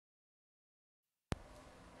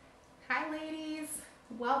Hi ladies,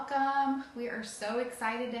 welcome. We are so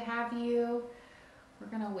excited to have you. We're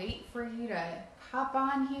gonna wait for you to hop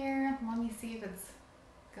on here. Let me see if it's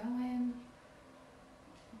going.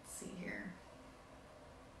 Let's see here.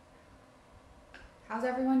 How's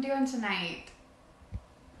everyone doing tonight?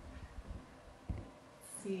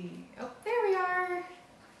 Let's see. Oh, there we are.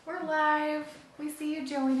 We're live. We see you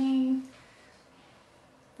joining.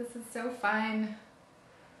 This is so fun.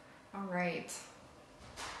 All right.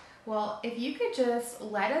 Well, if you could just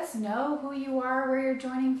let us know who you are, where you're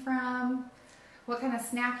joining from, what kind of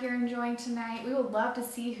snack you're enjoying tonight. We would love to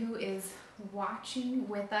see who is watching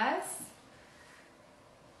with us.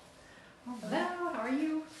 Hello, how are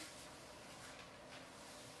you?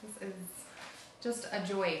 This is just a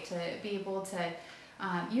joy to be able to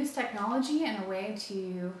use technology in a way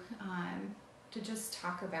to just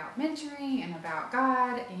talk about mentoring and about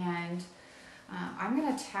God. And I'm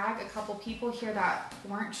going to tag a couple people here that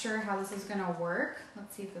weren't sure how this is going to work.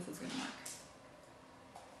 Let's see if this is going to work.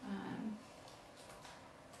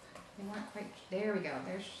 They weren't quite, there we go.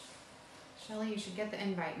 There's Shelly, you should get the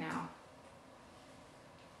invite now.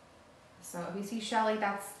 So if you see Shelly,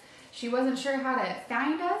 she wasn't sure how to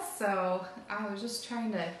find us, so I was just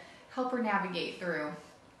trying to help her navigate through.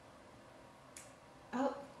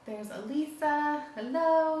 Oh, there's Elisa.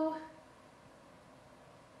 Hello.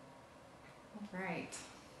 All right.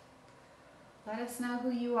 Let us know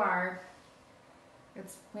who you are.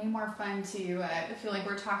 It's way more fun to feel like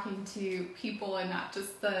we're talking to people and not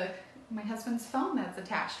just my husband's phone that's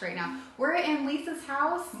attached right now. We're in Lisa's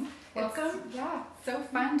house. Welcome. Yeah, so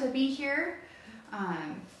fun to be here.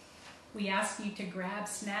 We asked you to grab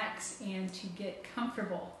snacks and to get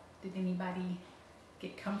comfortable. Did anybody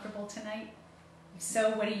get comfortable tonight?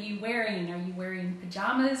 So what are you wearing? Are you wearing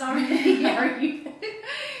pajamas already? Are you?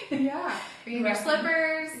 Yeah. Are you in your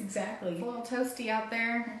slippers? Exactly. It's a little toasty out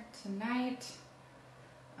there tonight.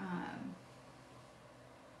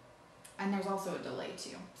 And there's also a delay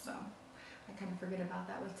too. So I kind of forget about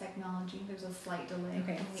that with technology. There's a slight delay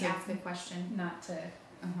when we ask a question. Not to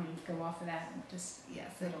go off of that. Just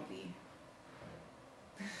yes, it'll be.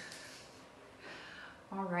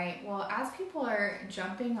 All right. Well, as people are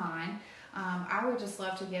jumping on, I would just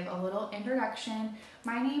love to give a little introduction.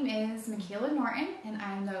 My name is Mykaila Norton, and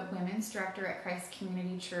I'm the Women's Director at Christ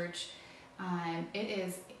Community Church. It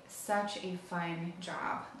is such a fun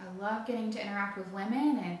job. I love getting to interact with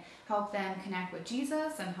women and help them connect with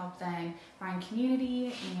Jesus and help them find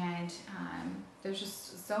community. And there's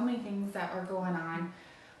just so many things that are going on.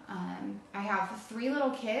 I have 3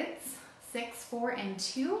 little kids, 6, 4, and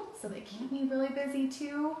 2, so they keep me really busy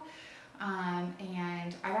too.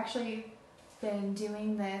 And I've actually been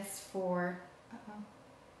doing this for,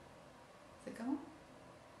 is it going?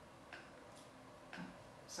 Oh,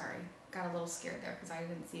 sorry, got a little scared there because I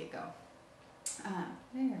didn't see it go.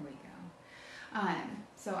 There we go.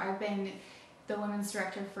 So I've been the women's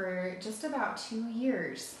director for just about 2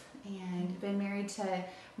 years and been married to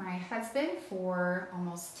my husband for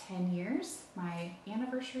almost 10 years. My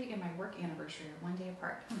anniversary and my work anniversary are one day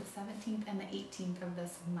apart, the 17th and the 18th of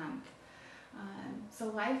this month. So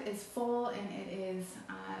life is full and it is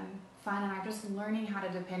fun, and I'm just learning how to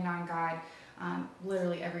depend on God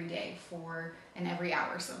literally every day and every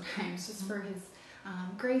hour sometimes, just for His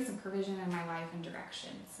grace and provision in my life and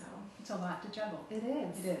direction. So it's a lot to juggle. It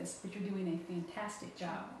is. It is, but you're doing a fantastic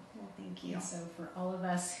job. Well, thank you. And so for all of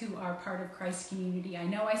us who are part of Christ Community, I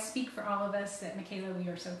know I speak for all of us that, Mykaila, we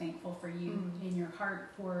are so thankful for you and your heart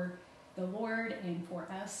for the Lord and for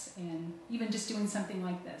us, and even just doing something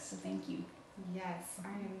like this. So thank you. Yes,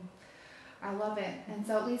 I love it. And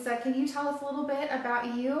so, Lisa, can you tell us a little bit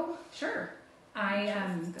about you? Sure.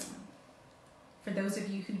 For those of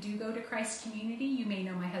you who do go to Christ Community, you may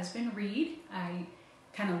know my husband, Reed. I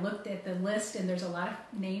kind of looked at the list, and there's a lot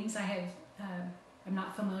of names I'm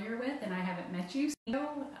not familiar with, and I haven't met you.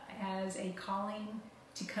 So, as a calling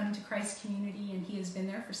to come to Christ Community, and he has been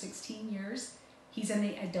there for 16 years. He's in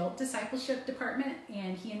the adult discipleship department,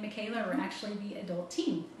 and he and Mykaila are actually the adult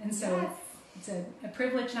team. And so it's a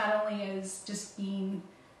privilege not only as just being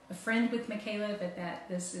a friend with Mykaila, but that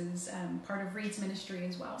this is part of Reed's ministry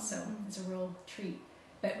as well. So it's a real treat.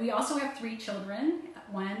 But we also have 3 children.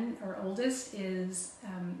 One, our oldest, is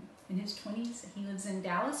in his 20s. He lives in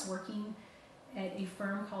Dallas working at a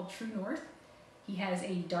firm called True North. He has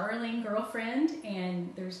a darling girlfriend,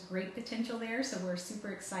 and there's great potential there. So we're super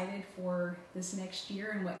excited for this next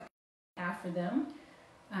year and what we have for them.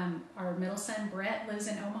 Our middle son, Brett, lives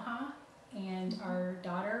in Omaha, and our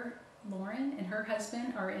daughter, Lauren, and her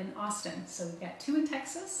husband are in Austin. So we've got 2 in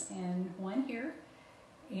Texas and 1 here.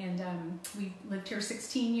 And we lived here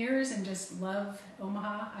 16 years and just love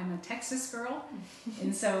Omaha. I'm a Texas girl.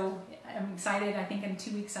 And so I'm excited. I think in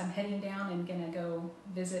 2 weeks I'm heading down and going to go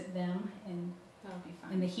visit them and That'll be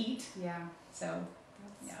fun. in the heat. Yeah. So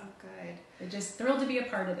That's so good. we're just thrilled to be a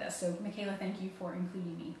part of this. So Mykaila, thank you for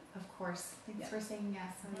including me. Of course. Thanks Yeah. for saying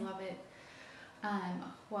yes. Mhm. I love it.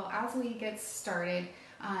 Well, as we get started,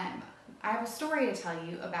 I have a story to tell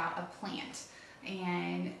you about a plant.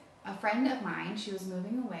 And a friend of mine, she was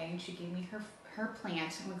moving away and she gave me her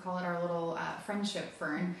plant, and we call it our little friendship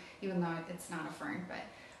fern, even though it's not a fern, but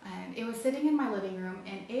it was sitting in my living room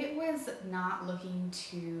and it was not looking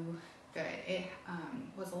too good. It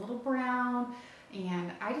was a little brown,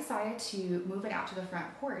 and I decided to move it out to the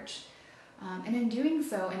front porch. And in doing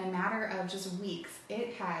so, in a matter of just weeks,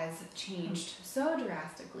 it has changed so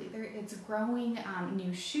drastically. It's growing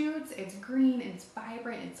new shoots, it's green, it's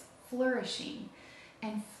vibrant, it's flourishing.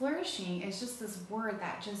 And flourishing is just this word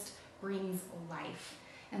that just brings life.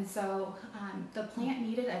 And so the plant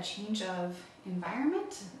needed a change of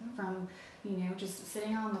environment from, just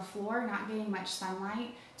sitting on the floor, not getting much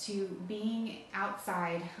sunlight, to being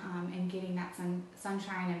outside and getting that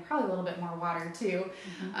sunshine and probably a little bit more water too.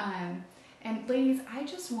 Mm-hmm. And ladies, I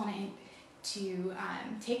just wanted to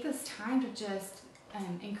take this time to just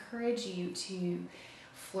encourage you to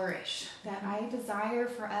flourish. That I desire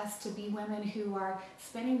for us to be women who are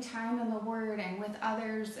spending time in the Word and with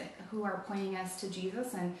others who are pointing us to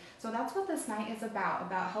Jesus. And so that's what this night is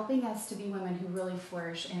about helping us to be women who really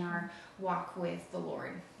flourish in our walk with the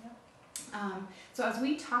Lord. So as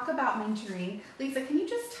we talk about mentoring, Lisa, can you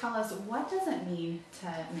just tell us, what does it mean to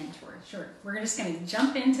mentor? Sure. We're just going to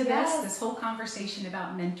jump into Yes. this whole conversation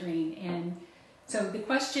about mentoring. And so the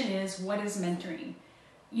question is, what is mentoring?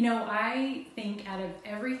 I think out of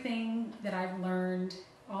everything that I've learned,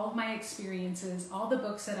 all of my experiences, all the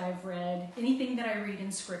books that I've read, anything that I read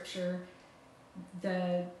in Scripture,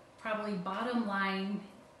 the probably bottom line,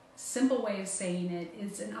 simple way of saying it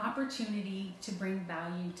is an opportunity to bring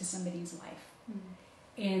value to somebody's life.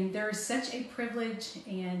 And there is such a privilege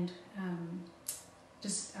and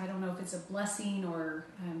I don't know if it's a blessing or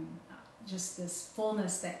just this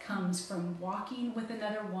fullness that comes from walking with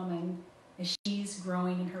another woman as she's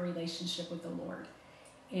growing in her relationship with the Lord.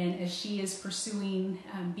 And as she is pursuing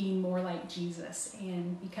being more like Jesus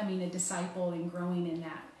and becoming a disciple and growing in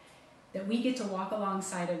that we get to walk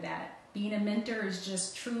alongside of that. Being a mentor is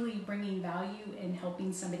just truly bringing value and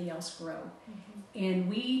helping somebody else grow. And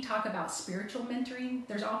we talk about spiritual mentoring.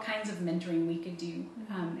 There's all kinds of mentoring we could do.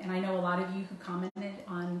 And I know a lot of you who commented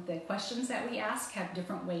on the questions that we ask have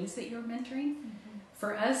different ways that you're mentoring.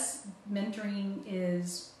 For us, mentoring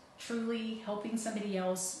is truly helping somebody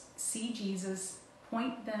else see Jesus,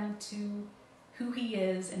 point them to who he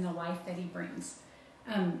is and the life that he brings.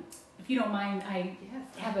 If you don't mind, I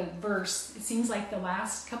have a verse. It seems like the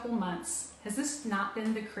last couple months, has this not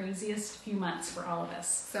been the craziest few months for all of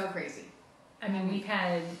us? So crazy. I mean, we've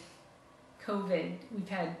had COVID, we've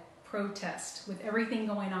had protests, with everything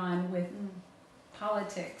going on with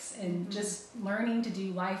politics and just learning to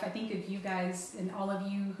do life. I think of you guys and all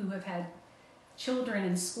of you who have had children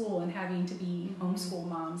in school and having to be homeschool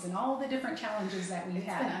moms and all the different challenges that we've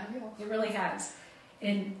had. It's been unreal. It really has.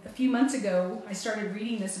 And a few months ago, I started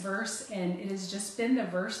reading this verse, and it has just been the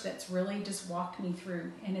verse that's really just walked me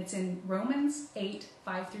through. And it's in Romans 8,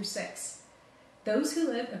 5-6. Those who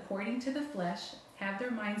live according to the flesh have their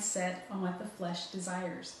minds set on what the flesh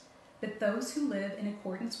desires. But those who live in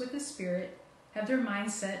accordance with the Spirit have their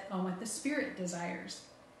minds set on what the Spirit desires.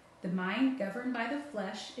 The mind governed by the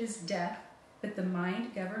flesh is death, but the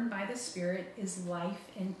mind governed by the Spirit is life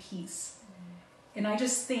and peace. And I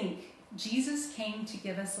just think Jesus came to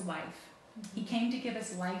give us life. He came to give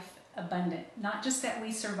us life abundant. Not just that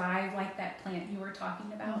we survive like that plant you were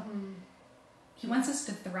talking about. He wants us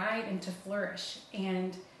to thrive and to flourish.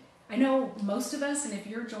 And I know most of us, and if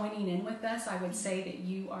you're joining in with us, I would say that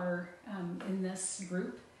you are in this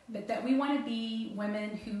group, but that we want to be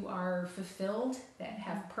women who are fulfilled, that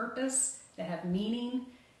have purpose, that have meaning.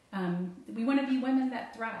 We want to be women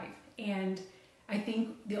that thrive. And I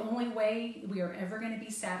think the only way we are ever going to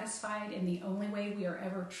be satisfied and the only way we are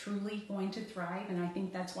ever truly going to thrive, and I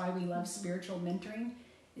think that's why we love spiritual mentoring,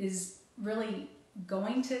 is really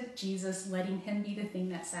going to Jesus, letting him be the thing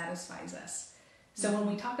that satisfies us. So when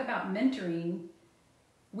we talk about mentoring,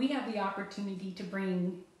 we have the opportunity to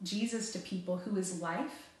bring Jesus to people who is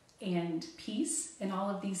life and peace and all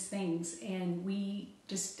of these things. And we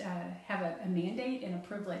just have a mandate and a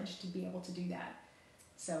privilege to be able to do that.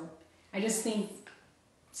 So I just think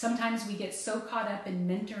sometimes we get so caught up in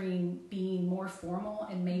mentoring being more formal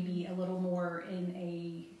and maybe a little more in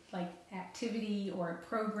a like activity or a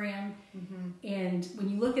program. And when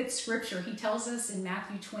you look at scripture, he tells us in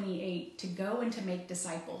Matthew 28 to go and to make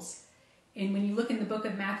disciples. And when you look in the book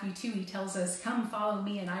of Matthew 2, he tells us, come follow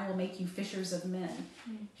me and I will make you fishers of men.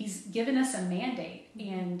 He's given us a mandate,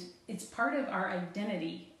 and it's part of our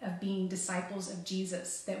identity of being disciples of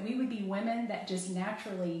Jesus, that we would be women that just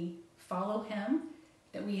naturally follow him,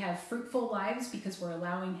 that we have fruitful lives because we're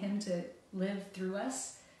allowing him to live through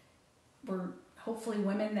us. We're hopefully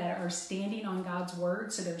women that are standing on God's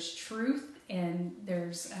word, so there's truth and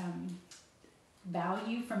there's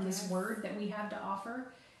value from this word that we have to offer.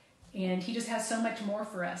 And he just has so much more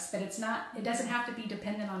for us, but it doesn't have to be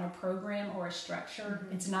dependent on a program or a structure.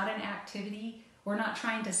 It's not an activity. We're not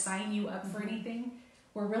trying to sign you up for anything.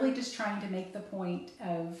 We're really just trying to make the point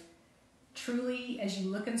of, truly, as you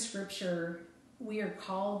look in scripture, we are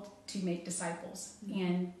called to make disciples.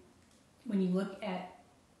 And when you look at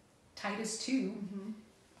Titus 2,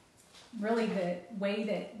 really the way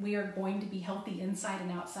that we are going to be healthy inside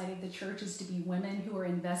and outside of the church is to be women who are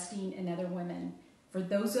investing in other women. For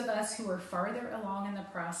those of us who are farther along in the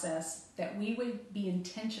process, that we would be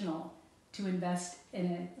intentional to invest in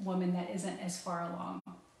a woman that isn't as far along.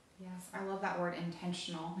 Yes, I love that word,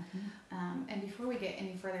 intentional. And before we get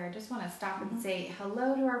any further, I just want to stop and say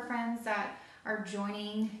hello to our friends that are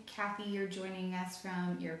joining. Kathy, you're joining us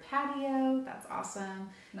from your patio. That's awesome.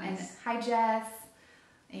 Nice. And hi, Jess.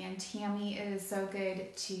 And Tammy, it is so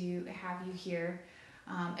good to have you here.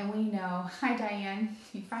 And we know, hi Diane,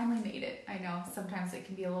 you finally made it. I know sometimes it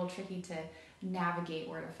can be a little tricky to navigate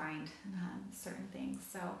where to find certain things.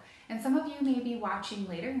 So, and some of you may be watching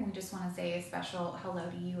later, and we just want to say a special hello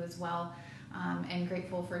to you as well, and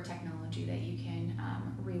grateful for technology that you can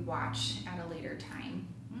rewatch at a later time.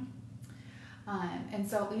 And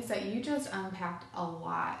so Lisa, you just unpacked a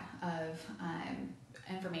lot of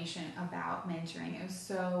information about mentoring. It was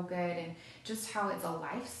so good, and just how it's a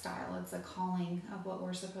lifestyle, it's a calling of what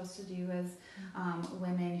we're supposed to do as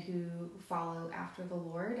women who follow after the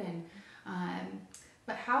Lord. And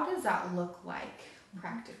but how does that look like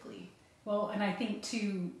practically? Well, and I think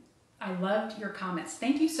too, I loved your comments.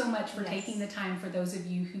 Thank you so much for taking the time, for those of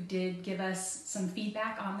you who did give us some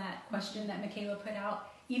feedback on that question that Mykaila put out.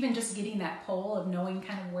 Even just getting that poll of knowing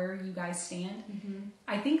kind of where you guys stand.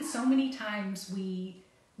 I think so many times we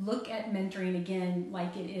look at mentoring again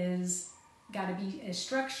like it is got to be a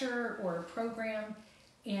structure or a program.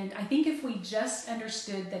 And I think if we just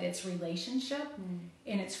understood that it's relationship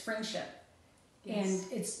and it's friendship, and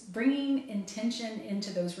it's bringing intention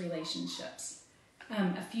into those relationships.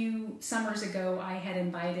 A few summers ago, I had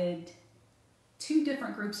invited 2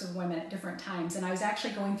 different groups of women at different times. And I was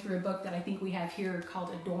actually going through a book that I think we have here called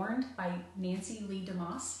Adorned by Nancy Lee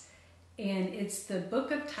DeMoss. And it's the book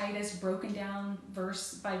of Titus broken down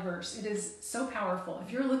verse by verse. It is so powerful.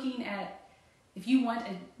 If you want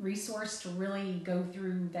a resource to really go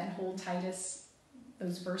through that whole Titus,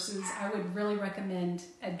 those verses, I would really recommend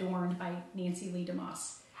Adorned by Nancy Lee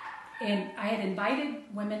DeMoss. And I had invited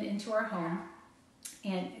women into our home.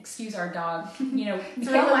 And excuse our dog,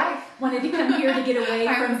 Mykaila wanted to come here to get away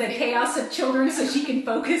from the chaos of children so she can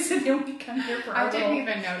focus, and then we come here for our I didn't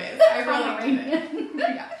even notice. I really didn't.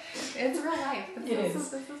 Yeah, it's real life.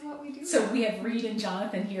 This is what we do. So we have Reed and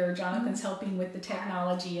Jonathan here. Jonathan's helping with the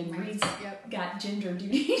technology, and Reed's got ginger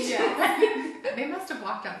duties. Yeah, they must have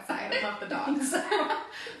walked outside and left the dogs.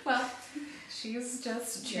 Well, she's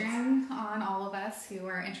just cheering on all of us who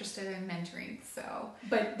are interested in mentoring. So,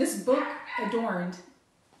 but this book, Adorned,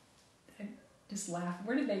 I just laugh.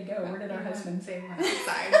 Where did they go? Where did our husbands say? Went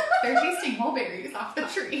outside. They're tasting mulberries off the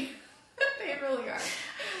tree. They really are.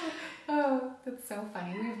 Oh, that's so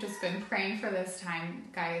funny. We've just been praying for this time,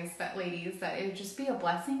 guys, ladies, that it would just be a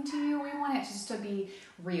blessing to you. We want it just to be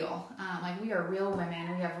real. Like, we are real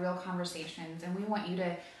women. We have real conversations, and we want you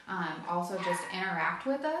to also just interact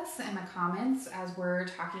with us in the comments as we're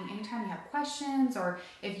talking. Anytime you have questions, or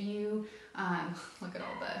if you look at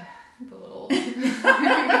all the little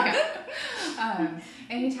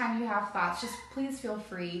anytime you have thoughts, just please feel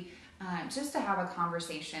free just to have a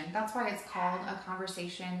conversation. That's why it's called a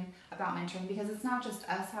conversation about mentoring, because it's not just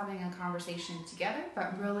us having a conversation together,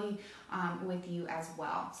 but really with you as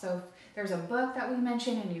well. So if there's a book that we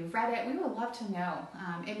mentioned and you've read it, we would love to know.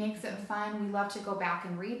 It makes it fun. We love to go back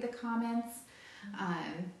and read the comments.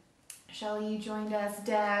 Shelly joined us,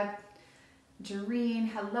 Deb, Jareen,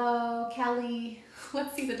 hello, Kelly.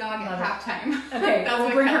 Let's see the dog at halftime. Okay,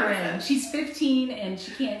 we'll bring her in. She's 15 and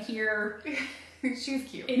she can't hear she's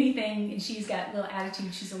cute. anything, and she's got a little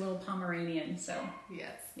attitude. She's a little Pomeranian, so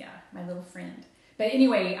yes, my little friend. But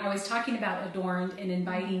anyway, I was talking about Adorned and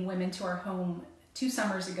inviting women to our home 2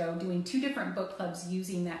 summers ago doing 2 different book clubs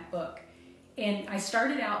using that book. And I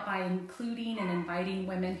started out by including and inviting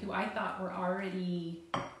women who I thought were already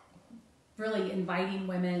really inviting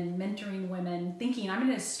women, mentoring women, thinking I'm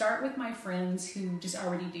going to start with my friends who just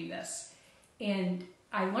already do this. And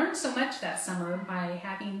I learned so much that summer by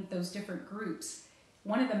having those different groups.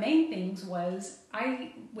 One of the main things was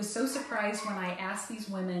I was so surprised when I asked these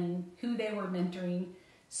women who they were mentoring.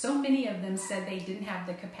 So many of them said they didn't have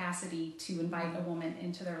the capacity to invite a woman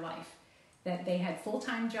into their life, that they had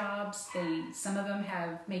full-time jobs. Some of them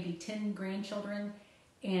have maybe 10 grandchildren,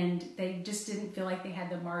 and they just didn't feel like they had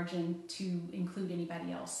the margin to include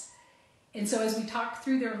anybody else. And so as we talked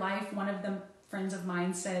through their life, one of the friends of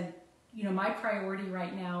mine said, you know, my priority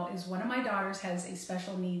right now is one of my daughters has a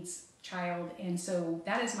special needs child, and so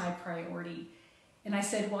that is my priority. And I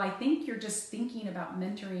said, well, I think you're just thinking about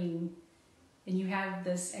mentoring, and you have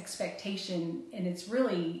this expectation, and it's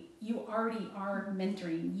really, you already are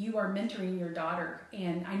mentoring. You are mentoring your daughter,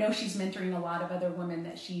 and I know she's mentoring a lot of other women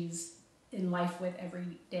that she's in life with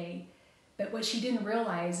every day. But what she didn't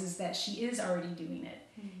realize is that she is already doing it.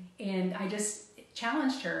 Mm-hmm. And I just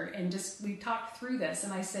challenged her, and we talked through this,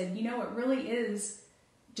 and I said, you know, it really is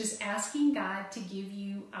just asking God to give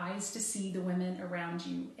you eyes to see the women around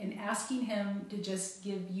you, and asking him to just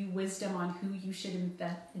give you wisdom on who you should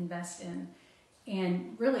invest in.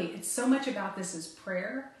 And really, it's so much about this is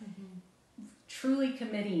prayer, mm-hmm. truly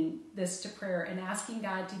committing this to prayer and asking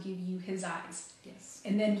God to give you his eyes. Yes.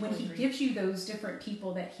 And then when he gives you those different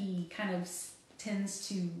people that he kind of tends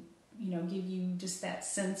to, you know, give you just that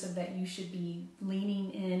sense of that you should be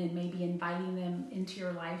leaning in and maybe inviting them into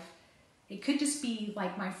your life. It could just be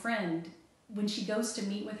like my friend, when she goes to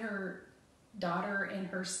meet with her daughter and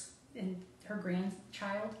her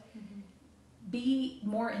grandchild, mm-hmm. be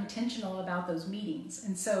more intentional about those meetings.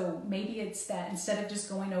 And so maybe it's that instead of just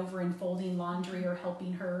going over and folding laundry or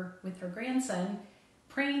helping her with her grandson,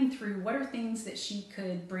 praying through what are things that she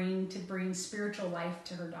could bring to bring spiritual life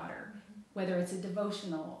to her daughter, mm-hmm. whether it's a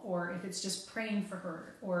devotional or if it's just praying for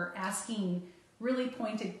her or asking really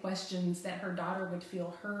pointed questions that her daughter would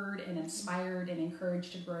feel heard and inspired and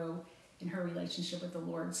encouraged to grow in her relationship with the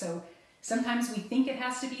Lord. So sometimes we think it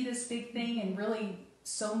has to be this big thing, and really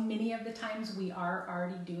so many of the times we are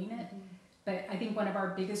already doing it. Mm-hmm. But I think one of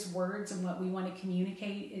our biggest words and what we want to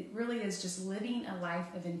communicate, it really is just living a life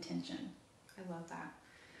of intention. I love that.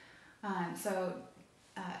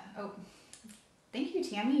 Thank you,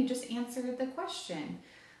 Tammy. You just answered the question.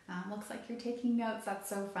 Looks like you're taking notes. That's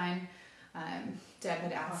so fun. Deb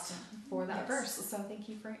had asked for that verse, so thank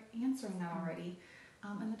you for answering that already.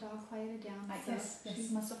 And the dog quieted down, so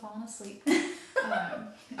she must have fallen asleep.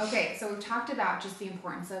 Okay, so we've talked about just the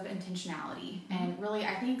importance of intentionality, mm-hmm. and really,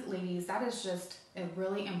 I think, ladies, that is just a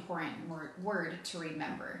really important word to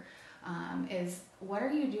remember. Is what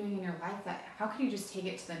are you doing in your life that how can you just take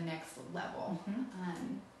it to the next level?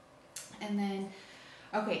 Mm-hmm. And then,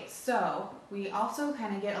 okay, so we also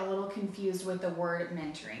kind of get a little confused with the word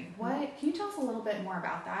mentoring. What can you tell us a little bit more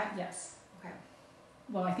about that? Yes. Okay.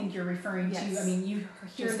 Well, I think you're referring to, I mean, you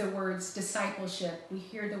hear the words discipleship, we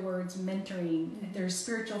hear the words mentoring, mm-hmm. there's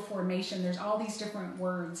spiritual formation, there's all these different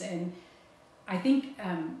words. And I think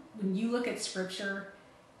when you look at scripture,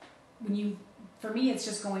 for me, it's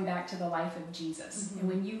just going back to the life of Jesus. Mm-hmm. And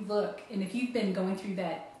when you look, and if you've been going through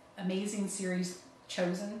that amazing series,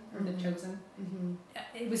 Chosen, or mm-hmm. The Chosen, mm-hmm.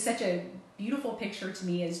 it was such a beautiful picture to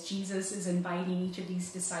me as Jesus is inviting each of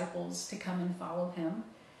these disciples to come and follow him.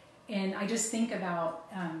 And I just think about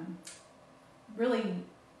really,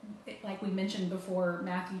 like we mentioned before,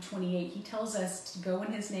 Matthew 28, he tells us to go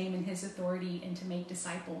in his name and his authority and to make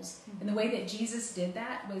disciples. Mm-hmm. And the way that Jesus did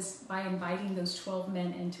that was by inviting those 12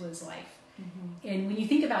 men into his life. Mm-hmm. And when you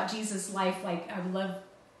think about Jesus' life, like I would love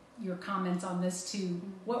your comments on this too. Mm-hmm.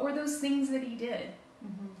 What were those things that he did?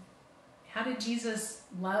 Mm-hmm. How did Jesus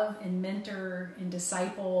love and mentor and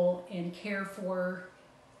disciple and care for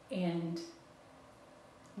and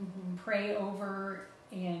mm-hmm. pray over?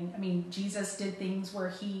 And I mean, Jesus did things where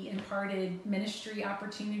he imparted ministry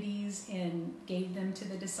opportunities and gave them to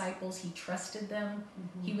the disciples. He trusted them.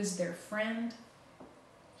 Mm-hmm. He was their friend.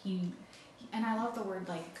 And I love the word,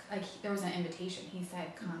 like there was an invitation. He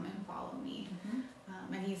said, come and follow me.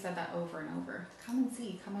 Mm-hmm. And he said that over and over. Come and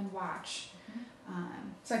see, come and watch. Mm-hmm.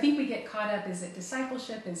 So I think we get caught up, is it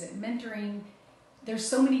discipleship? Is it mentoring? There's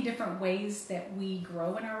so many different ways that we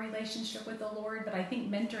grow in our relationship with the Lord, but I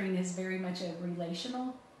think mentoring is very much a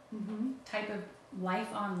relational mm-hmm. type of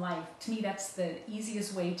life on life. To me, that's the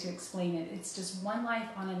easiest way to explain it. It's just one life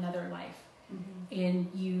on another life. Mm-hmm.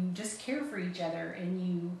 And you just care for each other, and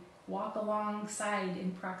you walk alongside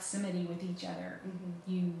in proximity with each other.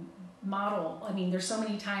 Mm-hmm. You model. I mean, there's so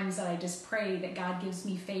many times that I just pray that God gives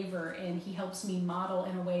me favor and he helps me model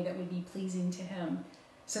in a way that would be pleasing to him,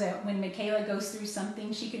 so that when Mykaila goes through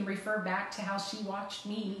something, she can refer back to how she watched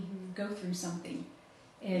me go through something.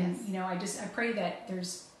 And Yes. I pray that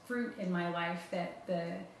there's fruit in my life, that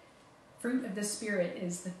the fruit of the Spirit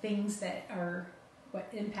is the things that are what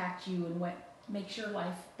impact you and what makes your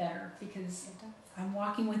life better, because I'm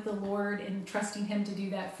walking with the Lord and trusting him to do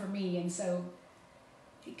that for me. And so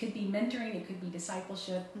it could be mentoring, it could be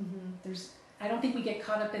discipleship. I don't think we get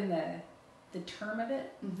caught up in the term of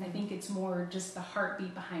it. I think it's more just the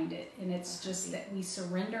heartbeat behind it. And it's just that we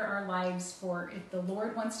surrender our lives for, if the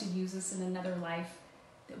Lord wants to use us in another life,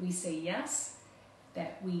 that we say yes,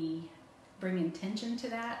 that we bring intention to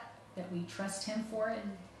that we trust him for it.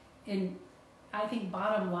 And I think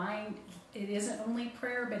bottom line, it isn't only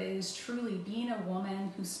prayer, but it is truly being a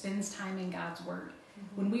woman who spends time in God's word.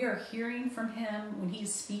 When we are hearing from him, when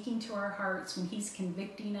he's speaking to our hearts, when he's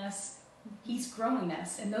convicting us, he's growing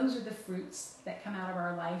us. And those are the fruits that come out of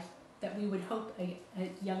our life that we would hope a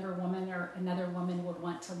younger woman or another woman would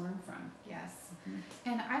want to learn from. Yes.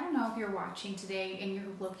 And I don't know if you're watching today and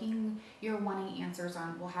you're wanting answers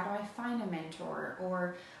on, well, how do I find a mentor?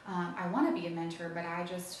 Or I want to be a mentor, but I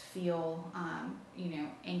just feel,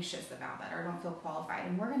 anxious about that, or don't feel qualified.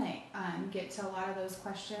 And we're going to get to a lot of those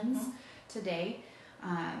questions today.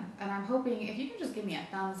 And I'm hoping if you can just give me a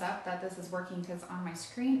thumbs up that this is working, because on my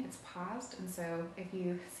screen it's paused. And so if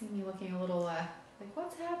you see me looking a little like,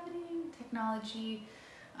 what's happening? Technology.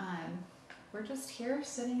 We're just here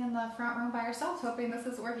sitting in the front room by ourselves, hoping this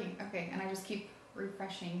is working. Okay, and I just keep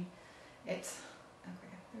refreshing it.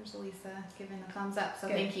 Okay, there's Elisa giving a thumbs up. So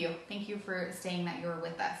Good. Thank you for saying that you were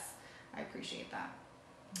with us. I appreciate that.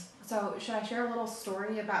 So should I share a little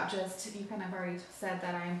story about you kind of already said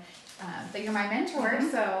that that you're my mentor.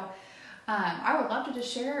 So I would love to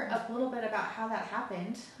just share a little bit about how that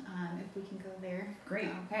happened, if we can go there. Great.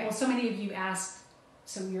 Okay. Well, so many of you asked,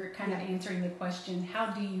 so you're kind of answering the question, how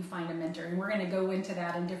do you find a mentor? And we're going to go into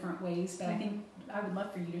that in different ways, but I think I would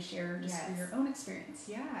love for you to share just for your own experience.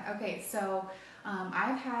 Yeah. Okay. So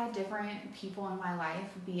I've had different people in my life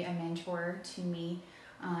be a mentor to me.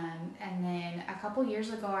 And then a couple years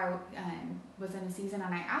ago, I was in a season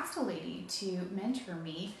and I asked a lady to mentor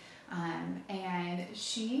me. And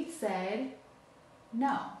she said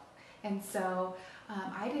no. And so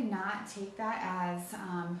I did not take that as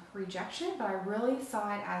rejection, but I really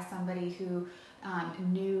saw it as somebody who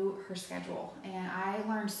knew her schedule. And I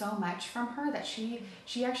learned so much from her that she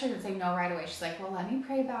actually didn't say no right away. She's like, well, let me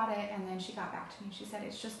pray about it. And then she got back to me. She said,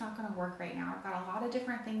 it's just not going to work right now. I've got a lot of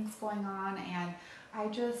different things going on. And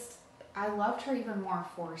I loved her even more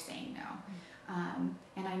for saying no.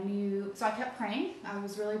 And I knew, so I kept praying. I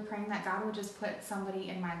was really praying that God would just put somebody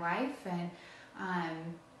in my life. And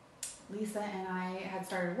Lisa and I had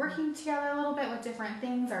started working together a little bit with different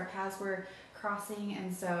things. Our paths were crossing.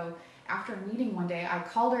 And so after a meeting one day, I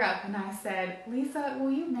called her up and I said, Lisa,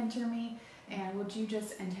 will you mentor me? And would you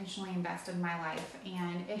just intentionally invest in my life?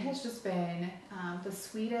 And it has just been the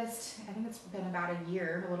sweetest. I think it's been about a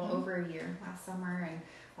year, a little over a year, last summer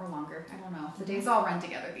or longer. I don't know. The days all run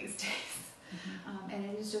together these days. And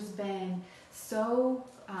it has just been so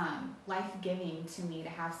life-giving to me to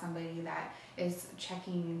have somebody that is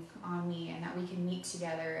checking on me and that we can meet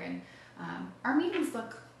together. And our meetings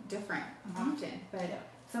look different often, but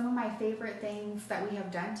some of my favorite things that we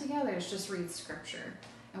have done together is just read scripture.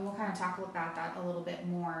 And we'll kind of talk about that a little bit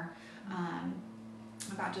more,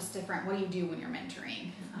 about just different, what do you do when you're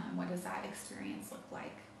mentoring? What does that experience look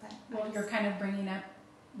like? But you're kind of bringing up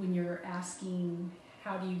when you're asking,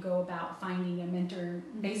 how do you go about finding a mentor?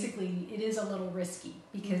 Basically, it is a little risky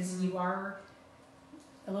because you are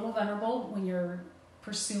a little vulnerable when you're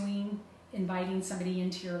pursuing, inviting somebody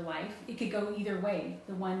into your life. It could go either way.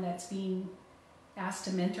 The one that's being asked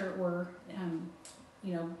to mentor or,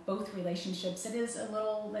 both relationships, it is a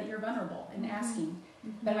little that you're vulnerable in asking.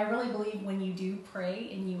 But I really believe when you do pray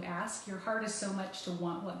and you ask, your heart is so much to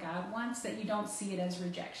want what God wants that you don't see it as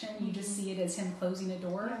rejection. You just see it as him closing a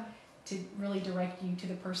door to really direct you to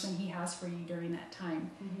the person he has for you during that time.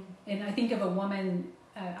 And I think of a woman,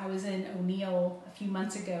 I was in O'Neill a few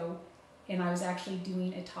months ago, and I was actually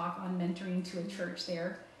doing a talk on mentoring to a church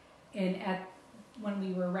there. And when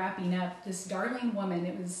we were wrapping up, this darling woman,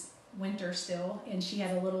 it was winter still, and she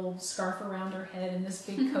had a little scarf around her head and this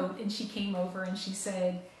big coat, and she came over and she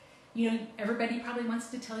said, everybody probably wants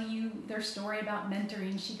to tell you their story about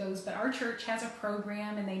mentoring. She goes, but our church has a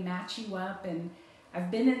program and they match you up, and I've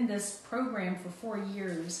been in this program for 4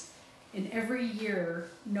 years, and every year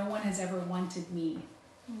no one has ever wanted me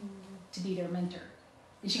to be their mentor.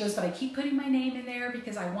 And she goes, but I keep putting my name in there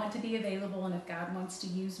because I want to be available and if God wants to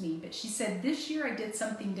use me. But she said, this year I did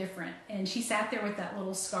something different. And she sat there with that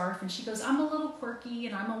little scarf and she goes, I'm a little quirky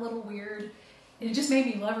and I'm a little weird. And it just made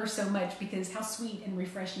me love her so much because how sweet and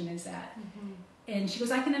refreshing is that? Mm-hmm. And she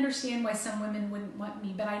goes, I can understand why some women wouldn't want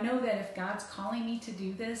me, but I know that if God's calling me to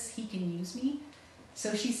do this, he can use me.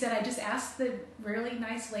 So she said, I just asked the really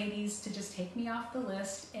nice ladies to just take me off the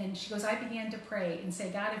list. And she goes, I began to pray and say,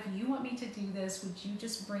 God, if you want me to do this, would you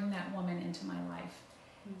just bring that woman into my life?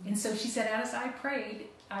 Mm-hmm. And so she said, as I prayed,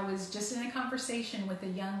 I was just in a conversation with a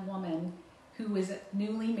young woman who was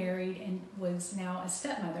newly married and was now a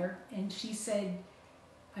stepmother. And she said,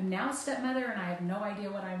 I'm now a stepmother and I have no idea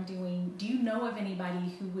what I'm doing. Do you know of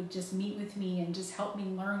anybody who would just meet with me and just help me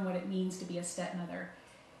learn what it means to be a stepmother?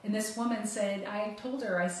 And this woman said, I told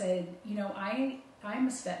her, I said, you know, I'm a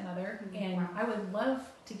stepmother and wow. I would love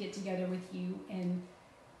to get together with you. And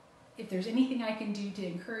if there's anything I can do to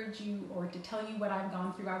encourage you or to tell you what I've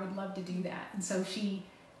gone through, I would love to do that. And so she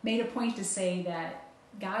made a point to say that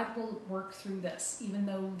God will work through this, even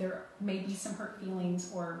though there may be some hurt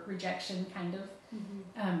feelings or rejection kind of.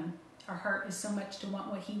 Mm-hmm. Our heart is so much to want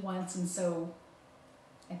what he wants. And so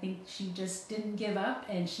I think she just didn't give up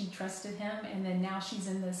and she trusted him. And then now she's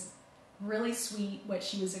in this really sweet, what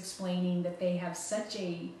she was explaining, that they have such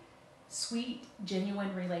a sweet,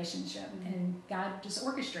 genuine relationship. Mm-hmm. And God just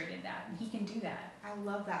orchestrated that and he can do that. I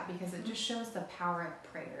love that because it just shows the power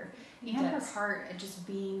of prayer and her heart just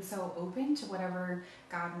being so open to whatever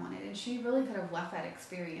God wanted. And she really could have left that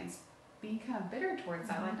experience being kind of bitter towards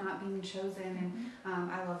that, like not being chosen.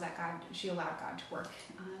 And I love that she allowed God to work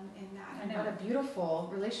in that. And what a beautiful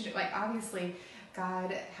relationship. Like obviously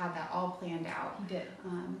God had that all planned out. He did.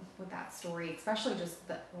 With that story, especially just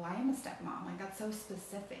I am a stepmom. Like that's so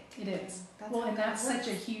specific. It is. And that's such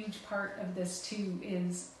a huge part of this too,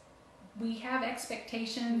 is we have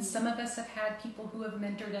expectations. Mm-hmm. Some of us have had people who have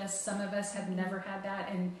mentored us. Some of us have never had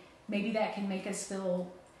that. And maybe that can make us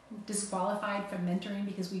feel disqualified from mentoring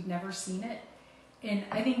because we've never seen it. And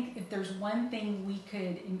I think if there's one thing we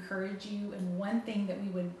could encourage you and one thing that we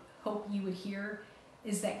would hope you would hear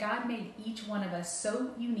is that God made each one of us so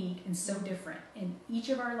unique and so different. And each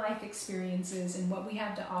of our life experiences and what we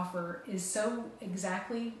have to offer is so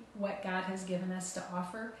exactly what God has given us to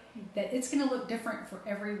offer that it's going to look different for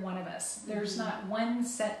every one of us. There's not one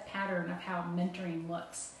set pattern of how mentoring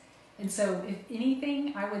looks. And so if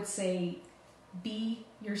anything, I would say be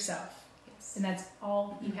yourself. Yes. And that's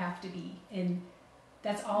all you have to be. And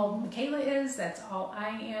that's all Mykaila is. That's all I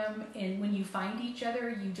am. And when you find each other,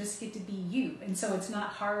 you just get to be you. And so it's not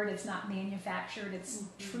hard. It's not manufactured. It's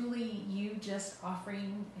truly you just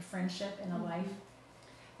offering a friendship and a life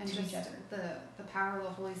and to each other. The power of the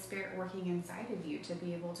Holy Spirit working inside of you to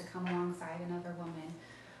be able to come alongside another woman.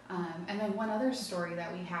 And then one other story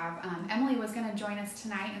that we have, Emily was going to join us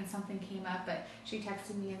tonight and something came up, but she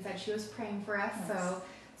texted me and said she was praying for us. Yes.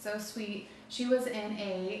 So sweet. She was in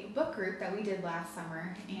a book group that we did last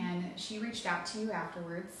summer and she reached out to you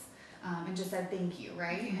afterwards and just said thank you,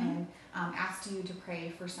 right? Mm-hmm. And asked you to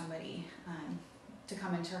pray for somebody to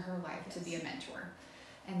come into her life to be a mentor.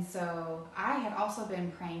 And so I had also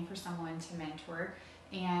been praying for someone to mentor,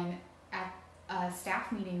 and at a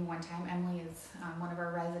staff meeting one time, Emily is one of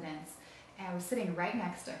our residents, and I was sitting right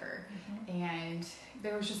next to her, and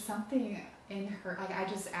there was just something in her, like I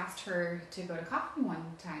just asked her to go to coffee one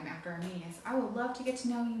time after our meeting. I said, I would love to get to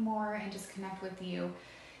know you more and just connect with you.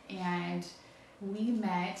 And we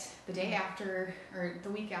met the day after, or the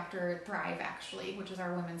week after Thrive actually, which was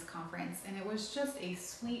our women's conference, and it was just a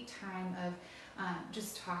sweet time of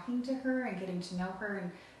just talking to her and getting to know her.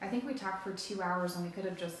 And I think we talked for 2 hours and we could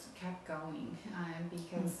have just kept going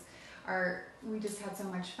because we just had so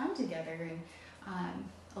much fun together. And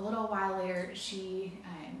a little while later, she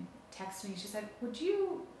texted me. She said, would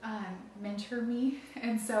you mentor me?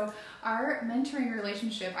 And so our mentoring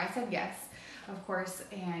relationship, I said yes, of course,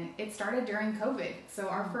 and it started during COVID. So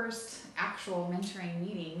our first actual mentoring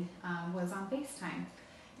meeting was on FaceTime.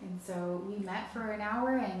 And so we met for an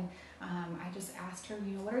hour, and I just asked her,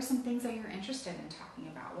 what are some things that you're interested in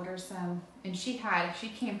talking about? What are some, and she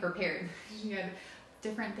came prepared. She had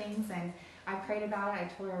different things, and I prayed about it. I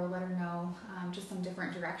told her I would let her know just some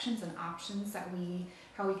different directions and options that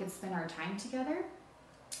how we could spend our time together.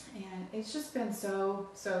 And it's just been so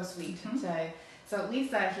sweet so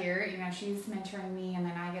Lisa here, she's mentoring me, and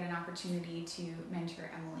then I get an opportunity to mentor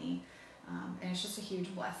Emily. And it's just a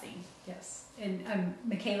huge blessing. Yes. And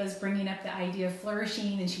Mykaila's bringing up the idea of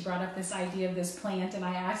flourishing, and she brought up this idea of this plant, and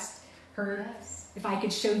I asked her if I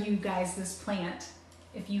could show you guys this plant.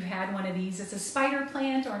 If you had one of these, it's a spider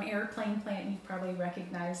plant or an airplane plant. You probably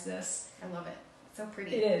recognize this. I love it. So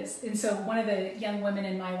pretty. It is. And so one of the young women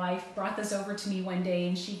in my life brought this over to me one day,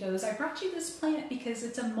 and she goes, I brought you this plant because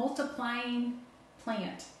it's a multiplying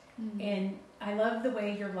plant. And I love the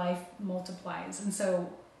way your life multiplies. And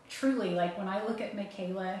so truly, like when I look at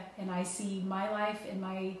Mykaila and I see my life and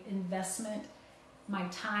my investment, my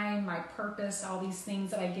time, my purpose, all these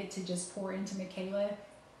things that I get to just pour into Mykaila,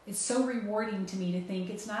 it's so rewarding to me to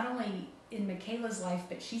think it's not only in Mykaila's life,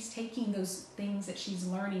 but she's taking those things that she's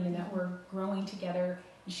learning and that we're growing together,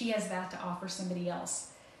 and she has that to offer somebody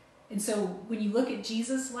else. And so when you look at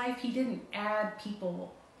Jesus' life, he didn't add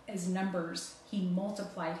people as numbers. He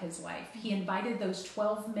multiplied his life. He invited those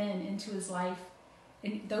 12 men into his life,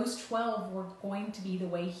 and those 12 were going to be the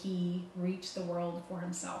way he reached the world for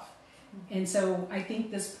himself. And so I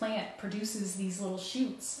think this plant produces these little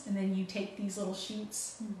shoots, and then you take these little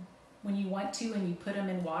shoots when you want to, and you put them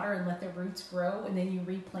in water and let the roots grow, and then you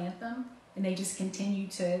replant them, and they just continue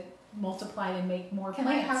to multiply and make more Can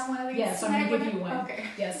plants. I have one of these? Yes, I'm going to give you one. Okay.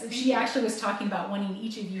 Yes, she actually was talking about wanting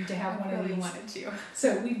each of you to have one of these. Wanted to.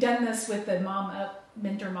 So we've done this with the Mom Up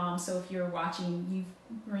Mentor Mom. So if you're watching, you've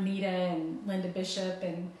Renita and Linda Bishop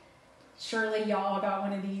and Shirley, y'all got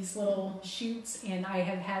one of these little shoots, and I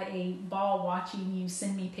have had a ball watching you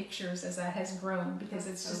send me pictures as that has grown, because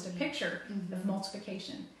it's just a picture of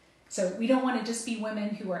multiplication. So we don't want to just be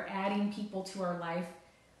women who are adding people to our life.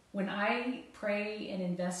 When I pray and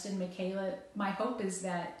invest in Mykaila, my hope is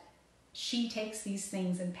that she takes these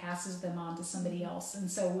things and passes them on to somebody else.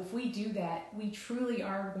 And so if we do that, we truly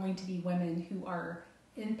are going to be women who are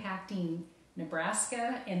impacting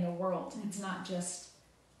Nebraska and the world. It's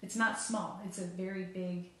not small. It's a very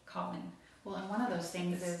big calling. Well, and one of those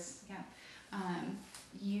things is,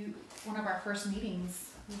 one of our first meetings,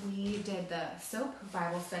 we did the SOAP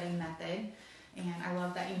Bible study method, and I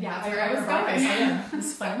love that you know that's where I was going.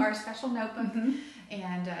 It's fun. Our special notebook,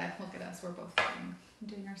 and look at us, we're both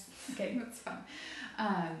doing our. Okay, that's fun.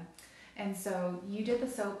 And so you did the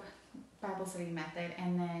SOAP Bible study method,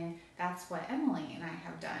 and then that's what Emily and I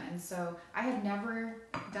have done. And so I had never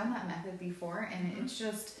done that method before, and it's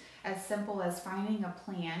just as simple as finding a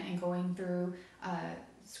plan and going through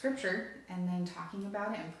scripture and then talking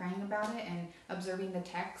about it and praying about it and observing the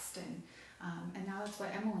text, and now that's what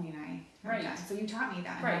Emily and I have done. So you taught me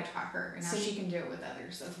that, and I taught her, and now she can do it with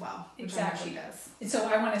others as well. Exactly. She does. And so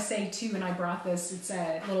I want to say too, and I brought this, it's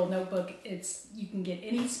a little notebook. You can get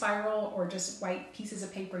any spiral or just white pieces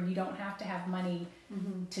of paper. You don't have to have money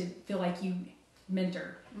to feel like you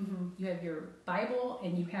mentor. You have your Bible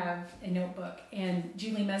and you have a notebook. And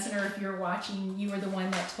Julie Mesner, if you're watching, you were the one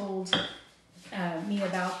that told me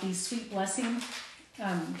about these sweet blessings.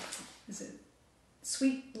 Is it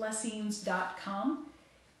sweetblessings.com?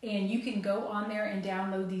 And you can go on there and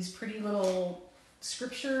download these pretty little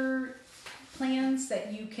scripture plans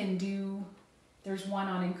that you can do. There's one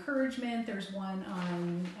on encouragement. There's one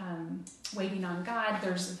on waiting on God.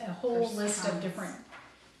 There's a whole list of different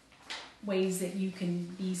ways that you can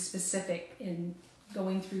be specific in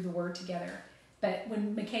going through the Word together. But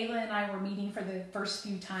when Mykaila and I were meeting for the first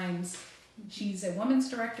few times, she's a women's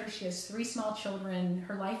director. She has 3 small children.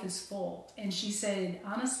 Her life is full. And she said,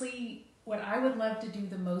 honestly, what I would love to do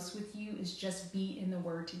the most with you is just be in the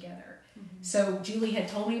Word together. So Julie had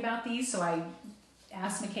told me about these, so I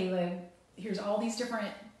asked Mykaila, here's all these different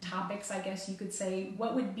topics, I guess you could say.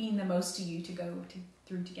 What would mean the most to you to go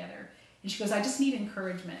through together? And she goes, I just need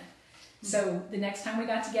encouragement. So the next time we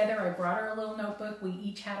got together, I brought her a little notebook. We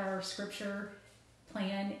each had our scripture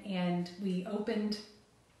plan, and we opened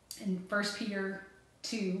in 1 Peter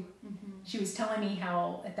 2. She was telling me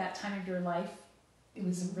how at that time of your life, it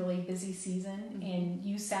was a really busy season, and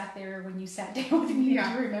you sat there when you sat down with me. Do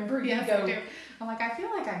you remember? Yes, I do. I'm like, I feel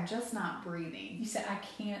like I'm just not breathing. You said, I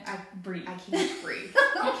can't breathe. I can't breathe.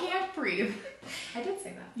 I can't breathe. I did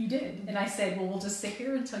say that. You did. And I said, well, we'll just sit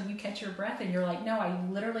here until you catch your breath. And you're like, no, I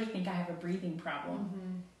literally think I have a breathing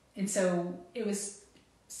problem. And so it was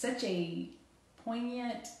such a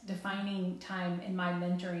poignant, defining time in my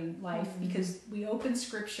mentoring life, because we opened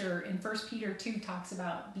scripture in 1 Peter 2 talks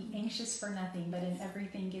about be anxious for nothing, but in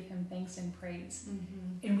everything give him thanks and praise.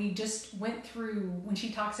 And we just went through, when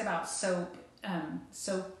she talks about SOAP,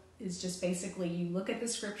 SOAP is just basically you look at the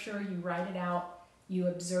scripture, you write it out, you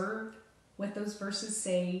observe what those verses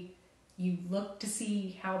say, you look to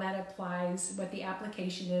see how that applies, what the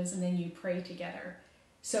application is, and then you pray together.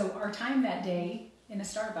 So our time that day in a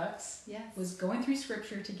Starbucks was going through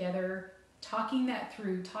scripture together, talking that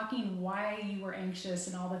through, talking why you were anxious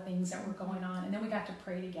and all the things that were going on, and then we got to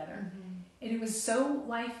pray together. And it was so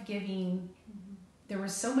life-giving there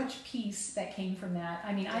was so much peace that came from that.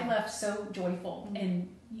 I mean, I left so joyful, and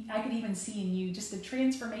I could even see in you just the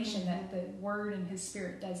transformation that the Word and His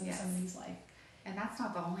Spirit does in somebody's life. And that's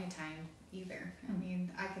not the only time either. I mean,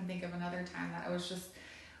 I can think of another time that it was just,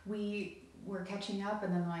 we were catching up,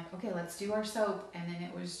 and then like, okay, let's do our soap. And then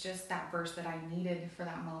it was just that verse that I needed for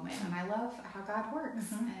that moment. And I love how God works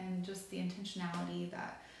and just the intentionality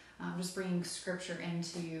that just bringing scripture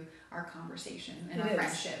into our conversation and our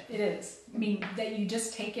friendship. It is. I mean, that you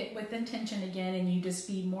just take it with intention again, and you just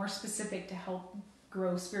be more specific to help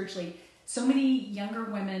grow spiritually. So many younger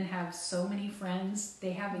women have so many friends.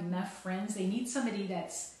 They have enough friends. They need somebody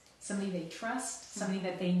they trust, somebody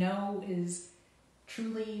that they know is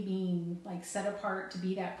truly being like set apart to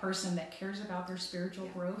be that person that cares about their spiritual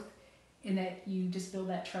growth, and that you just build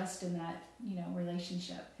that trust in that,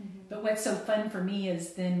 relationship. But what's so fun for me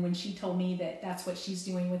is then when she told me that that's what she's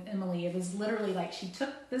doing with Emily, it was literally like she took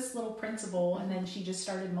this little principle and then she just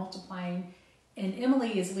started multiplying. And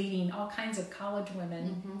Emily is leading all kinds of college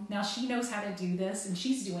women. Now she knows how to do this, and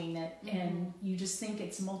she's doing it. And you just think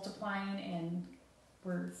it's multiplying, and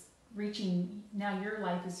we're reaching, now your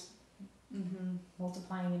life is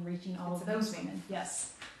multiplying and reaching all of those women.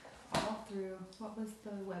 Yes. All through, what was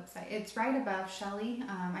the website? It's right above Shelly.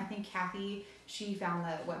 I think Kathy, she found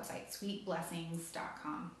the website,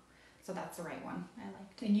 sweetblessings.com. So that's the right one. I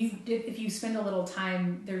liked it. And if you spend a little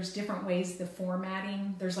time, there's different ways, the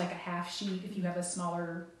formatting. There's like a half sheet if you have a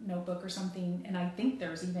smaller notebook or something. And I think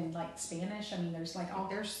there's even like Spanish. I mean, there's like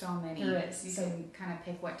there's so many. There is. You can kind of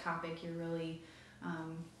pick what topic you're really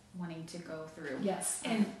wanting to go through. Yes.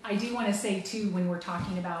 And I do want to say too, when we're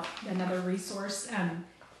talking about another resource,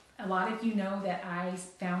 a lot of you know that I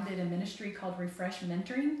founded a ministry called Refresh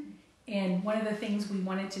Mentoring. And one of the things we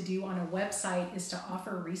wanted to do on a website is to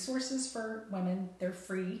offer resources for women. They're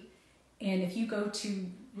free. And if you go to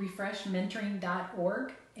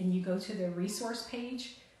refreshmentoring.org and you go to the resource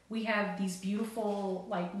page, we have these beautiful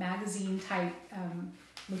like magazine type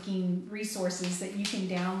looking resources that you can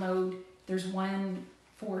download. There's one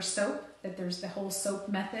for soap, that there's the whole soap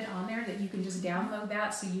method on there that you can just download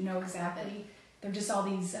that so you know exactly. They're just all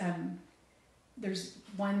these, there's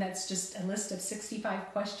one that's just a list of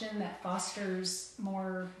 65 questions that fosters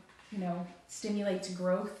more, stimulates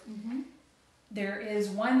growth. There is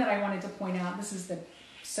one that I wanted to point out. This is the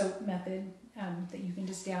soap method that you can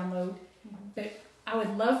just download. But I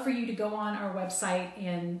would love for you to go on our website,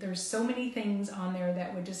 and there's so many things on there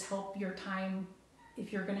that would just help your time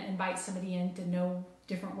if you're going to invite somebody in, to know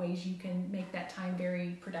different ways you can make that time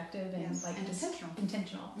very productive and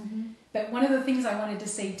intentional. But one of the things I wanted to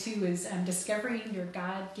say too is discovering your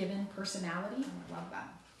God-given personality. I love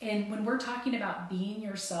that. And when we're talking about being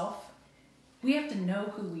yourself, we have to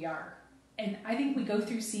know who we are. And I think we go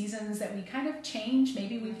through seasons that we kind of change.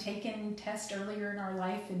 Maybe we've taken tests earlier in our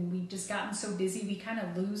life and we've just gotten so busy we kind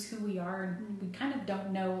of lose who we are, and we kind of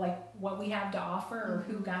don't know like what we have to offer or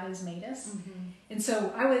who God has made us. And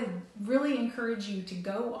so I would really encourage you to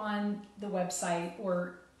go on the website,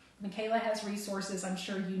 or Mykaila has resources. I'm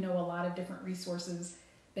sure you know a lot of different resources,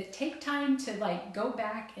 but take time to like go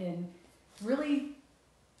back and really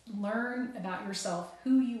learn about yourself,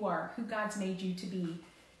 who you are, who God's made you to be.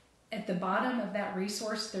 At the bottom of that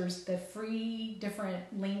resource, there's the free different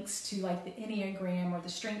links to like the Enneagram or the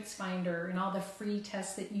Strengths Finder and all the free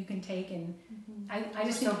tests that you can take. And I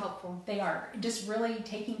just think so helpful. They are just really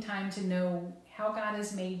taking time to know how God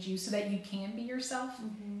has made you so that you can be yourself,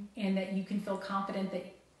 and that you can feel confident that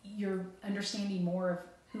you're understanding more of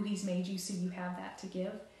who He's made you, so you have that to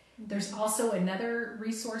give. There's also another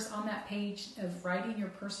resource on that page of writing your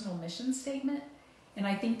personal mission statement. And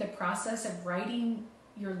I think the process of writing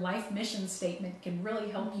your life mission statement can really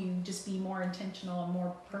help you just be more intentional and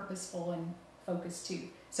more purposeful and focused too.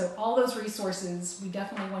 So all those resources, we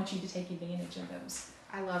definitely want you to take advantage of those.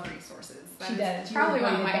 I love resources. She does. It's probably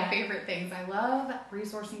one of my favorite things. I love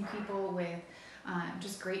resourcing people with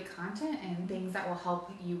just great content and things that will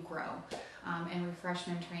help you grow. And Refresh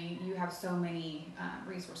Mentoring, you have so many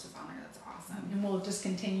resources on there. That's awesome. And we'll just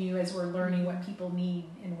continue as we're learning what people need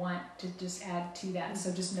and want to just add to that.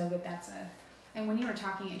 So just know that that's a... And when you were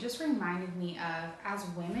talking, it just reminded me of, as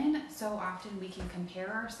women, so often we can compare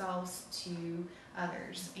ourselves to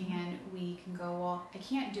others, and we can go, well, I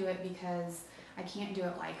can't do it because I can't do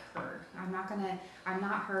it like her. I'm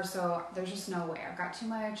not her, so there's just no way. I've got too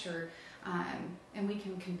much, or, and we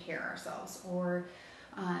can compare ourselves, or,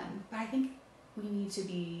 but I think we need to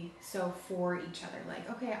be so for each other. Like,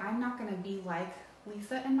 okay, I'm not going to be like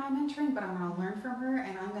Lisa in my mentoring, but I'm going to learn from her,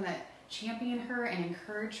 and I'm going to champion her and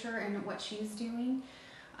encourage her in what she's doing.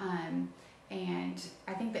 And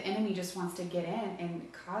I think the enemy just wants to get in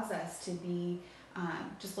and cause us to be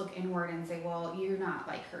just look inward and say, well, you're not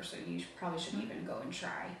like her, so you probably shouldn't even go and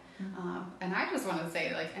try. And I just want to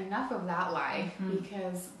say, like, enough of that lie,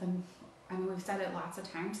 because we've said it lots of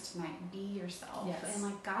times tonight, be yourself. Yes. And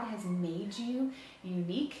like, God has made you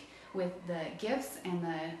unique with the gifts and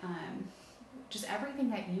the just everything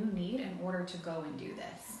that you need in order to go and do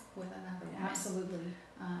this with another woman. Absolutely.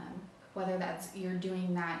 Whether that's you're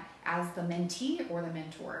doing that as the mentee or the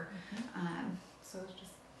mentor. So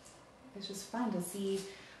it's just fun to see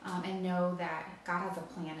and know that God has a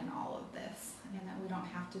plan in all of this, and that we don't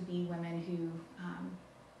have to be women who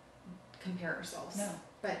compare ourselves. No.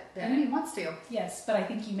 But the enemy wants to. Yes, but I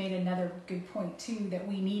think you made another good point too, that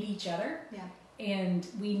we need each other. Yeah. And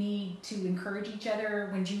we need to encourage each other.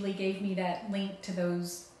 When Julie gave me that link to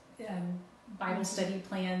those Bible study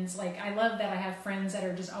plans, like, I love that I have friends that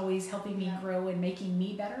are just always helping me grow and making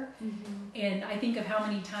me better. And I think of how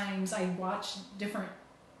many times I watch different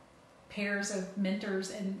pairs of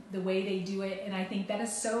mentors and the way they do it, and I think that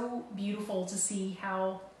is so beautiful to see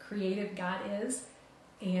how creative God is,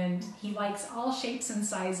 and He likes all shapes and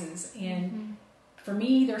sizes. And for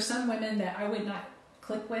me, there's some women that I would not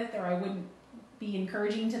click with, or I wouldn't be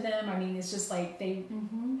encouraging to them. I mean, it's just like they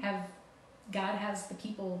have, God has the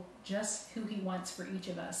people just who He wants for each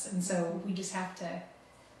of us, and so we just have to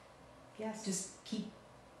just keep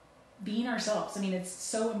being ourselves. I mean, it's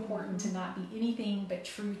so important to not be anything but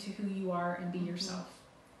true to who you are and be yourself.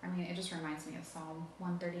 I mean, it just reminds me of Psalm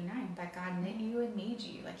 139, that God knit you and made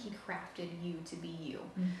you, like He crafted you to be you,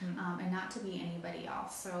 and not to be anybody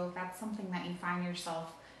else. So if that's something that you find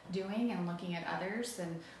yourself doing and looking at others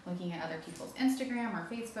and looking at other people's Instagram or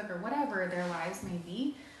Facebook or whatever their lives may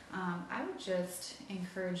be, I would just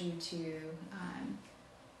encourage you to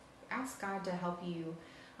ask God to help you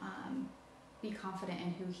be confident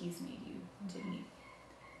in who He's made you to be.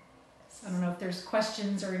 I don't know if there's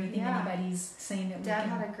questions or anything anybody's saying that Deb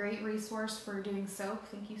had a great resource for doing soap.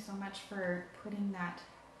 Thank you so much for putting that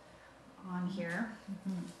on here.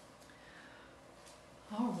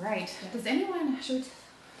 All right. Does anyone, I'm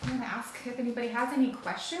going to ask if anybody has any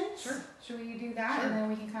questions. Sure. Should we do that? Sure. And then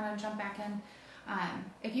we can kind of jump back in.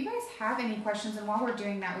 If you guys have any questions, and while we're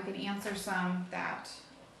doing that, we can answer some that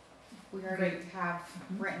we already have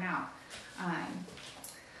written out.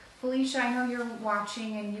 Felicia, I know you're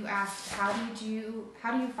watching, and you asked, how do you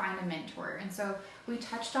find a mentor? And so we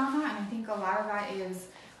touched on that, and I think a lot of that is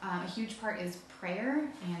a huge part is prayer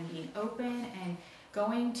and being open and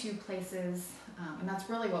going to places, and that's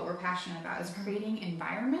really what we're passionate about, is creating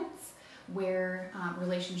environments where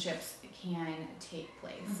relationships can take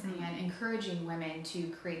place, and encouraging women to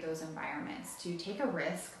create those environments, to take a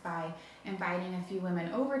risk by inviting a few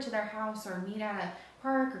women over to their house or meet at a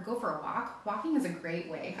park or go for a walk. Walking is a great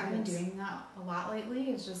way. I've been doing that a lot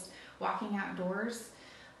lately, is just walking outdoors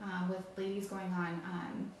with ladies going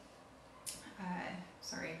on.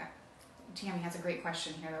 Tammy has a great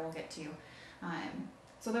question here that we'll get to.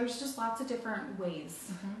 So there's just lots of different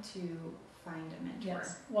ways to find a mentor.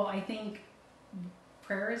 Yes. Well, I think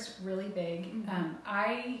prayer is really big.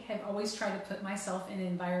 I have always tried to put myself in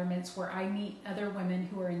environments where I meet other women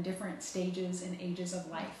who are in different stages and ages of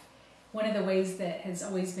life. One of the ways that has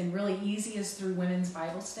always been really easy is through women's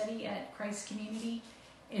Bible study at Christ Community.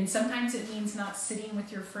 And sometimes it means not sitting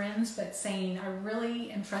with your friends, but saying, I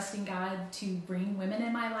really am trusting God to bring women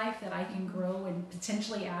in my life that I can grow and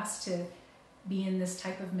potentially ask to be in this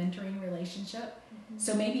type of mentoring relationship.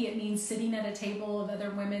 So maybe it means sitting at a table of other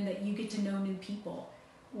women that you get to know new people,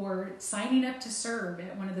 or signing up to serve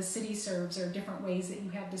at one of the city serves, or different ways that you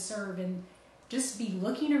have to serve, and just be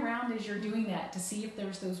looking around as you're doing that to see if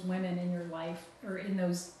there's those women in your life or in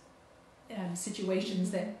those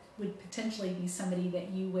situations that would potentially be somebody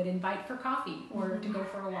that you would invite for coffee or to go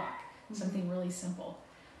for a walk, something really simple.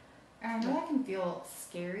 And I know that can feel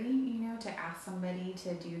scary, to ask somebody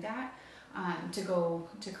to do that, to go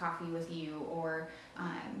to coffee with you, or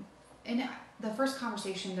and the first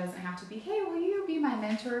conversation doesn't have to be, hey, will you be my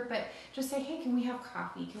mentor? But just say, hey, can we have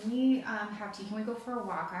coffee? Can we have tea? Can we go for a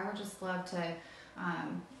walk? I would just love to,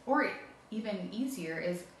 or even easier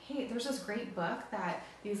is, hey, there's this great book that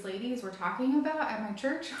these ladies were talking about at my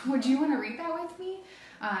church. Would you want to read that with me?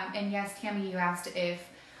 And yes, Tammy, you asked if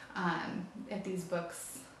these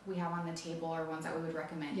books we have on the table are ones that we would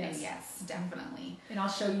recommend. Yes. And yes, definitely. And I'll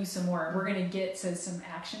show you some more. We're going to get to some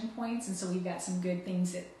action points, and so we've got some good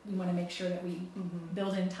things that we want to make sure that we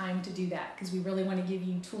build in time to do that, because we really want to give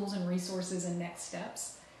you tools and resources and next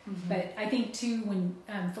steps. But I think too, when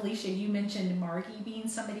Felicia, you mentioned Margie being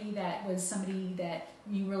somebody that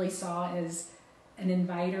you really saw as an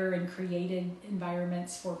inviter and created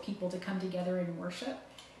environments for people to come together and worship.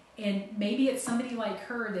 And maybe it's somebody like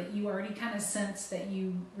her that you already kind of sense that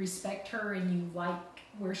you respect her and you like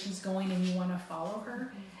where she's going and you want to follow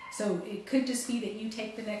her. So it could just be that you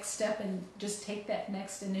take the next step and just take that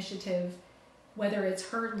next initiative, whether it's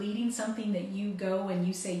her leading something that you go and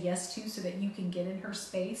you say yes to so that you can get in her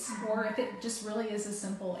space, or if it just really is as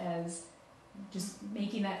simple as just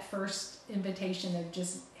making that first invitation of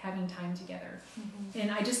just having time together.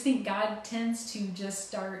 And I just think God tends to just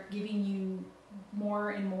start giving you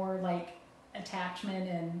more and more like attachment.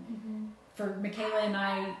 And for Mykaila and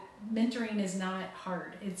I, mentoring is not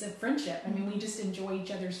hard. It's a friendship. I mean, we just enjoy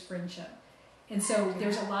each other's friendship. And so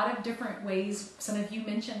there's a lot of different ways. Some of you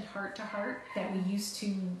mentioned Heart to Heart that we used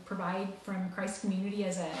to provide from Christ Community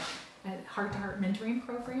as a Heart to Heart mentoring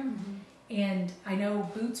program. And I know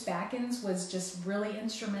Boots Backens was just really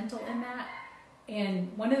instrumental in that. And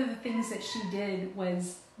one of the things that she did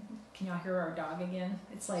was, can y'all hear our dog again?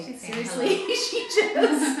 It's like, seriously, she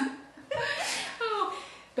just, oh.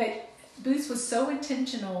 But Boots was so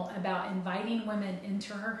intentional about inviting women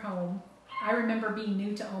into her home. I remember being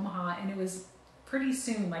new to Omaha, and it was pretty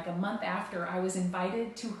soon, like a month after, I was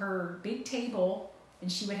invited to her big table,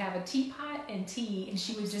 and she would have a teapot and tea, and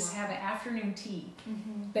she would just have an afternoon tea.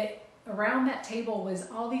 But around that table was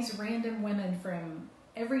all these random women from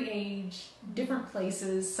every age, different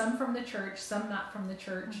places, some from the church, some not from the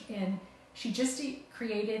church, and she just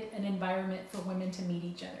created an environment for women to meet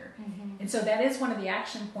each other. And so that is one of the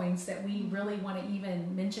action points that we really want to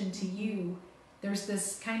even mention to you. There's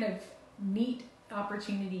this kind of neat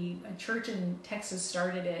opportunity. A church in Texas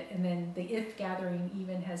started it, and then the IF gathering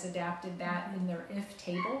even has adapted that in their IF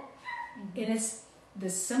table. And it's the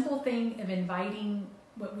simple thing of inviting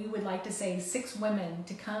what we would like to say 6 women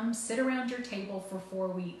to come sit around your table for 4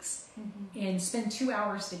 weeks and spend 2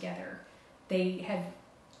 hours together. They have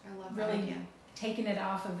really taken it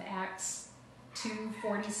off of Acts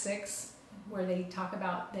 2:46, where they talk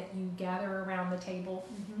about that you gather around the table.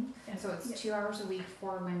 And so it's 2 hours a week,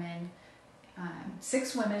 4 women.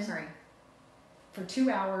 6 women. Sorry. For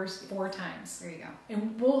 2 hours, 4 times. There you go.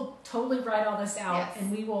 And we'll totally write all this out,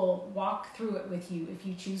 and we will walk through it with you if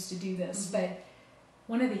you choose to do this. But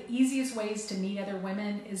one of the easiest ways to meet other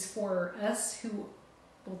women is for us who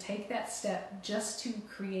will take that step just to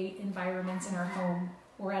create environments in our home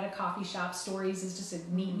or at a coffee shop. Stories is just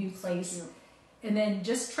a neat new place. And then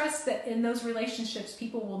just trust that in those relationships,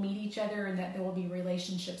 people will meet each other and that there will be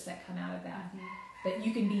relationships that come out of that. But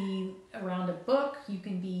you can be around a book, you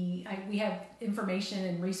can be, we have information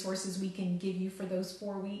and resources we can give you for those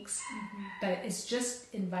 4 weeks, but it's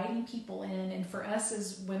just inviting people in, and for us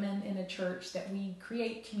as women in a church that we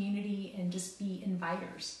create community and just be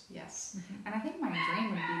inviters. Yes. And I think my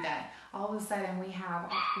dream would be that all of a sudden we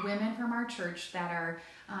have women from our church that are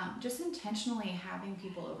just intentionally having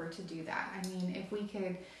people over to do that. I mean, if we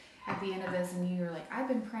could, at the end of this, and you're like, I've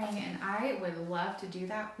been praying and I would love to do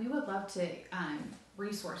that, we would love to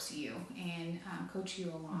resource you and coach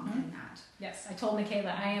you along in that. Yes, I told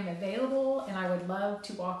Mykaila I am available and I would love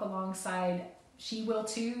to walk alongside. She will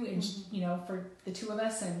too, and you know, for the 2 of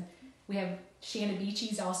us. And we have Shanna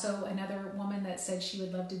Beachy's also another woman that said she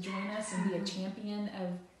would love to join us and be a champion of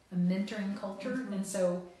a mentoring culture. And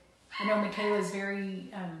so I know Mykaila is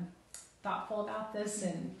very thoughtful about this.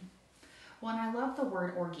 And well, and I love the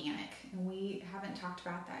word organic, and we haven't talked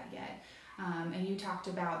about that yet. And you talked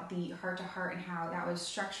about the Heart to Heart and how that was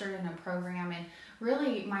structured in a program. And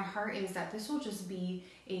really, my heart is that this will just be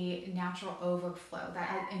a natural overflow.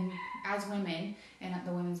 And as women and at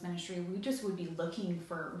the women's ministry, we just would be looking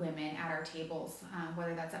for women at our tables,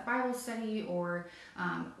 whether that's at Bible study or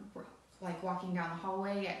like walking down the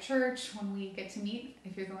hallway at church when we get to meet,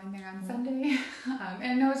 if you're going there on Sunday.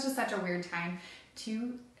 And I know it's just such a weird time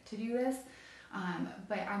to do this.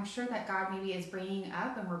 But I'm sure that God maybe is bringing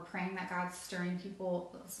up, and we're praying that God's stirring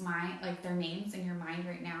people's mind, like their names in your mind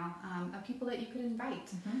right now, of people that you could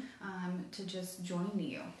invite to just join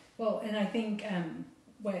you. Well, and I think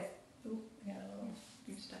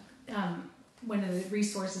one of the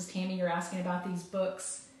resources, Tammy, you're asking about these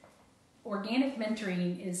books. Organic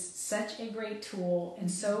mentoring is such a great tool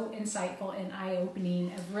and so insightful and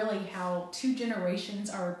eye-opening of really how 2 generations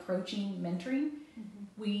are approaching mentoring.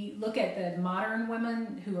 We look at the modern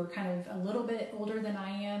women who are kind of a little bit older than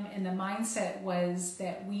I am, and the mindset was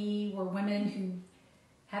that we were women who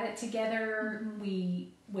had it together.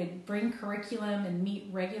 We would bring curriculum and meet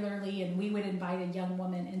regularly, and we would invite a young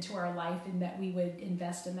woman into our life and that we would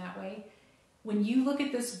invest in that way. When you look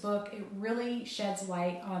at this book, it really sheds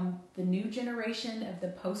light on the new generation of the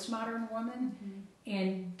postmodern woman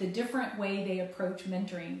and the different way they approach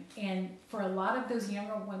mentoring. And for a lot of those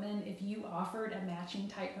younger women, if you offered a matching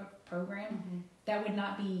type of program, that would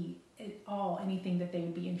not be at all anything that they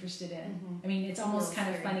would be interested in. Mm-hmm. I mean, it's almost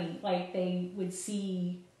kind of funny. Like they would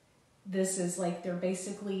see this as like they're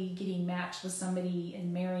basically getting matched with somebody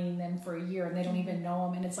and marrying them for a year and they don't even know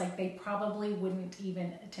them. And it's like they probably wouldn't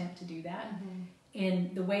even attempt to do that. Mm-hmm.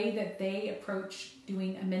 And the way that they approach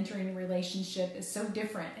doing a mentoring relationship is so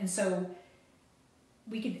different. And so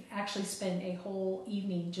we could actually spend a whole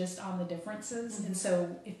evening just on the differences. Mm-hmm. And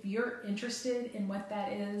so if you're interested in what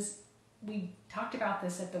that is, we talked about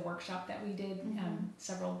this at the workshop that we did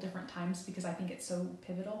several different times because I think it's so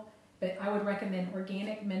pivotal. But I would recommend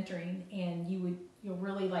organic mentoring, and you'll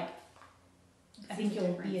really like. I think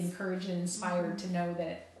you'll be encouraged and inspired to know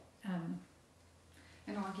that.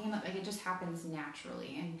 And organic, like it just happens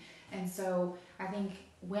naturally, and so I think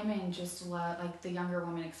women just love, like the younger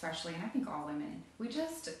women especially, and I think all women, we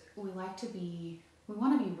want to be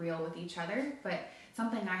real with each other, but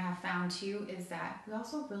something I have found too is that we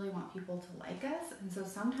also really want people to like us, and so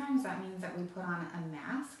sometimes that means that we put on a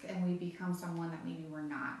mask and we become someone that maybe we're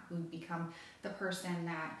not. We become the person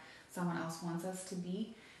that someone else wants us to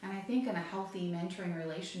be. And I think in a healthy mentoring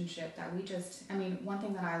relationship that one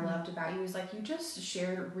thing that I loved about you is like you just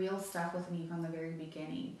shared real stuff with me from the very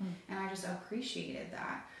beginning, and I just appreciated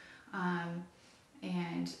that.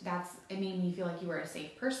 And it made me feel like you were a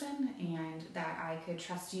safe person and that I could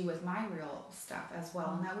trust you with my real stuff as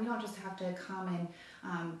well. And that we don't just have to come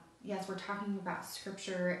and, yes, we're talking about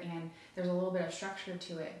scripture and there's a little bit of structure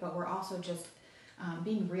to it, but we're also just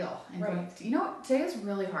being real. And right. Today is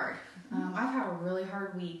really hard. I've had a really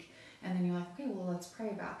hard week, and then you're like, okay, well, let's pray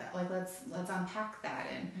about that. Like, let's unpack that.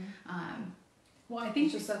 And, well, I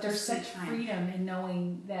think there's such freedom in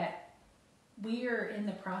knowing that we are in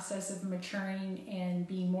the process of maturing and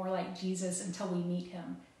being more like Jesus until we meet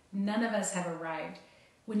him. None of us have arrived.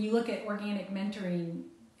 When you look at organic mentoring,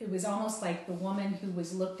 it was almost like the woman who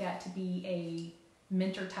was looked at to be a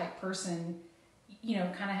mentor type person,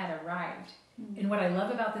 kind of had arrived. Mm-hmm. And what I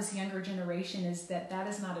love about this younger generation is that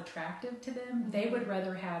is not attractive to them. Mm-hmm. They would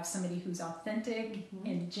rather have somebody who's authentic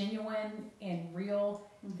and genuine and real,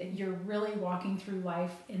 that you're really walking through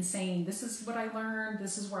life and saying, this is what I learned,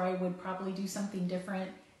 this is where I would probably do something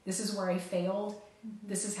different, this is where I failed,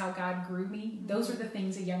 this is how God grew me. Those are the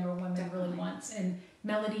things a younger woman really wants. And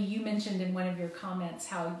Melody, you mentioned in one of your comments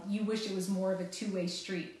how you wish it was more of a two-way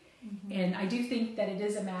street. And I do think that it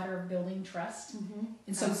is a matter of building trust.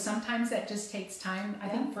 And so sometimes that just takes time. I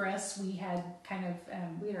think for us, we had kind of...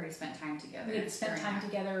 we had already spent time together. We had spent time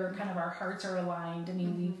together, kind of our hearts are aligned. I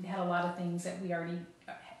mean, we've had a lot of things that we already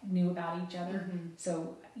knew about each other.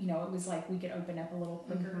 So, it was like we could open up a little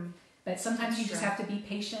quicker. But sometimes you just have to be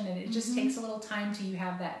patient, and it just takes a little time till you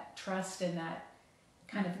have that trust and that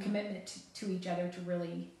kind of commitment to each other to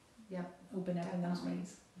really open up in those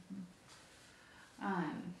ways.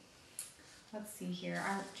 Let's see here.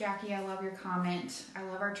 Jackie, I love your comment. I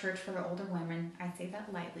love our church for the older women. I say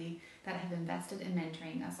that lightly, that have invested in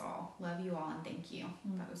mentoring us all. Love you all and thank you.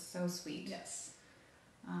 That was so sweet. Yes.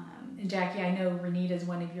 And Jackie, I know Renita is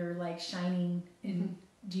one of your shining. And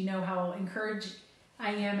do you know how encouraged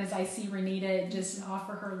I am as I see Renita just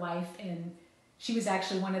offer her life? And she was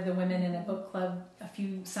actually one of the women in a book club a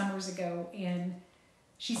few summers ago, and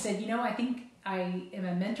she said, I think I am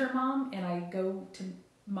a mentor mom, and I go to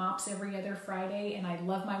MOPS every other Friday, and I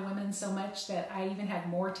love my women so much that I even have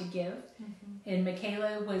more to give. And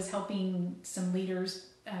Mykaila was helping some leaders,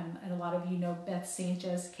 and a lot of you know Beth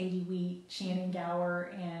Sanchez, Katie Wheat, Shannon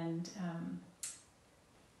Gower, and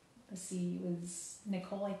it was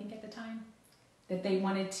Nicole, I think at the time, that they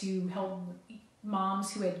wanted to help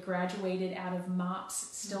moms who had graduated out of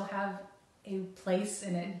MOPS still have a place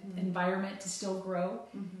and an environment to still grow.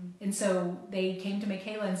 And so they came to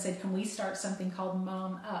Mykaila and said, can we start something called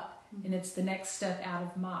Mom Up? And it's the next step out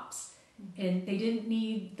of MOPS. And they didn't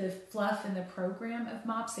need the fluff and the program of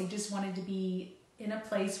MOPS. They just wanted to be in a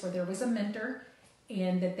place where there was a mentor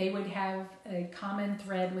and that they would have a common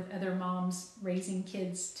thread with other moms raising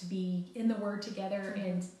kids to be in the Word together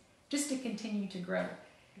and just to continue to grow.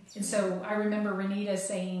 And so I remember Renita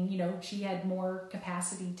saying, she had more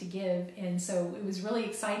capacity to give. And so it was really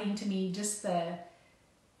exciting to me, just the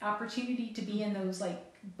opportunity to be in those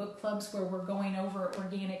book clubs where we're going over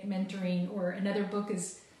organic mentoring. Or another book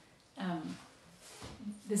is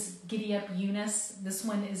this Giddy Up Eunice. This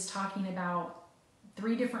one is talking about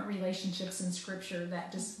 3 different relationships in scripture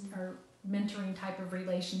that just are mentoring type of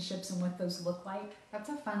relationships and what those look like. That's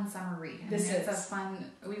a fun summer read.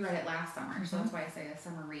 We read it last summer, so that's why I say a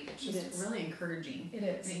summer read. It's just really encouraging. It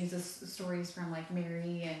is. And it uses stories from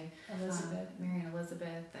Mary and Elizabeth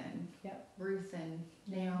and Ruth and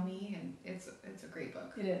Naomi, and it's It's a great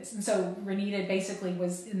book. It is. And so Renita basically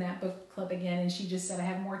was in that book club again, and she just said, I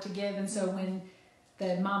have more to give. And so when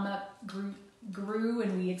the Mom Up group grew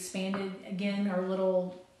and we expanded again our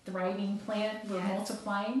little thriving plant, we're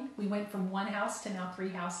multiplying. We went from 1 house to now 3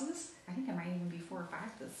 houses. I think it might even be 4 or 5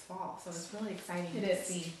 this fall. So it's really exciting to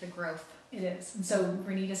see the growth. It is. And so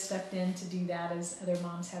Renita stepped in to do that, as other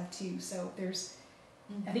moms have too. So there's,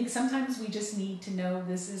 I think sometimes we just need to know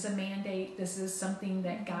this is a mandate. This is something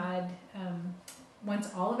that God wants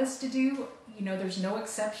all of us to do. You know, there's no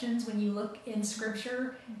exceptions when you look in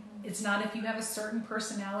Scripture. It's not if you have a certain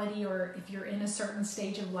personality or if you're in a certain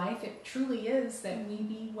stage of life. It truly is that we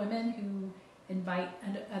be women who invite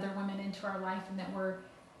other women into our life, and that we're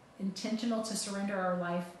intentional to surrender our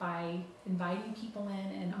life by inviting people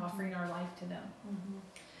in and offering our life to them.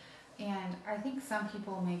 And I think some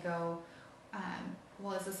people may go,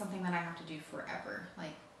 well, is this something that I have to do forever?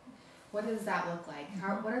 Like, what does that look like?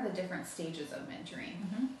 What are the different stages of mentoring?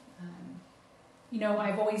 You know,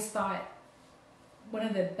 I've always thought one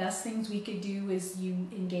of the best things we could do is you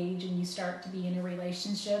engage and you start to be in a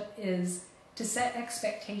relationship is to set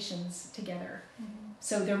expectations together.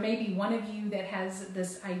 So there may be one of you that has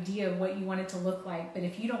this idea of what you want it to look like, but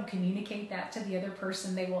if you don't communicate that to the other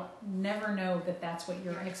person, they will never know that that's what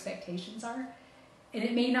your expectations are. And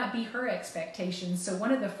it may not be her expectations. So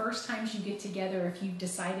one of the first times you get together, if you've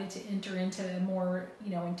decided to enter into a more,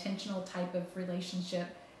 you know, intentional type of relationship,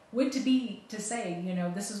 would to be to say, you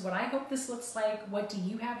know, this is what I hope this looks like. What do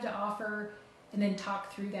you have to offer? And then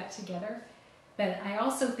talk through that together. But I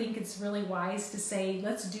also think it's really wise to say,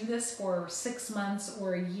 let's do this for 6 months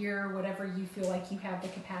or a year, whatever you feel like you have the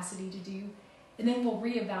capacity to do. And then we'll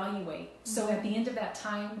reevaluate. So at the end of that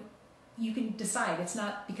time, you can decide. It's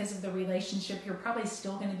not because of the relationship. You're probably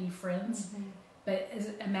still going to be friends. But as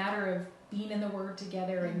a matter of being in the Word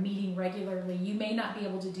together and meeting regularly, you may not be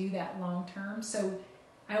able to do that long term. So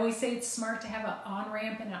I always say it's smart to have an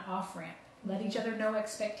on-ramp and an off-ramp. Let each other know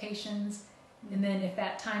expectations. And then if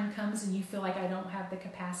that time comes and you feel like I don't have the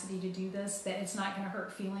capacity to do this, that it's not going to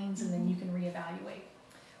hurt feelings, and then you can reevaluate.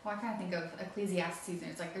 Well, I kind of think of Ecclesiastes, and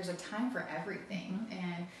it's like there's a time for everything.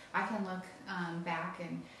 And I can look back,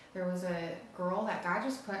 and there was a girl that God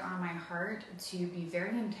just put on my heart to be very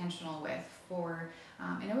intentional with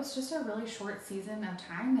and it was just a really short season of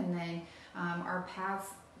time. And then our paths,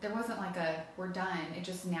 there wasn't like we're done. It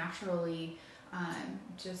just naturally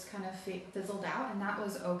just kind of fizzled out, and that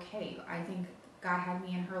was okay. I think God had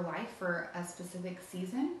me in her life for a specific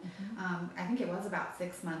season. I think it was about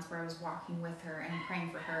 6 months where I was walking with her and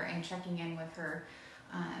praying for her and checking in with her.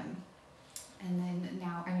 And then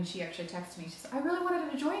now, I mean, she actually texted me. She said, I really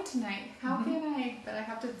wanted to join tonight. How can I? But I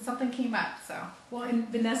have to, something came up, so. Well, and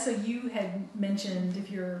Vanessa, you had mentioned,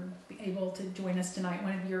 if you're able to join us tonight,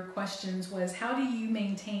 one of your questions was, how do you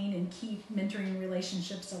maintain and keep mentoring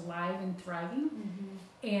relationships alive and thriving?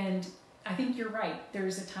 And I think you're right.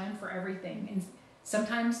 There's a time for everything. And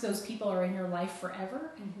sometimes those people are in your life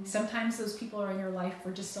forever. Sometimes those people are in your life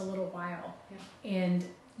for just a little while. And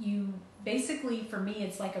you basically, for me,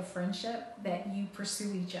 it's like a friendship that you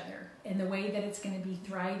pursue each other. And the way that it's going to be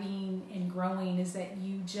thriving and growing is that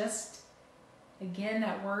you just, again,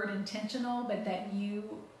 that word intentional, but that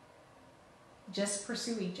you just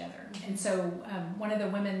pursue each other. And so one of the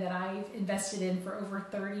women that I've invested in for over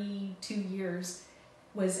 32 years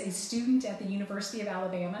was a student at the University of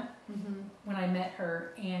Alabama when I met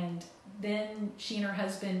her. And then she and her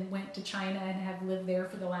husband went to China and have lived there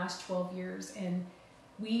for the last 12 years. And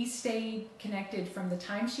we stayed connected from the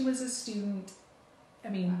time she was a student. I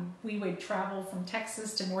mean, we would travel from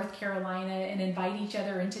Texas to North Carolina and invite each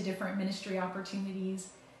other into different ministry opportunities.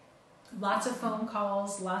 Lots of phone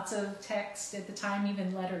calls, lots of text, at the time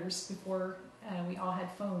even letters before we all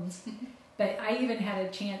had phones. But I even had a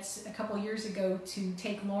chance a couple years ago to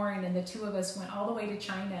take Lauren, and the two of us went all the way to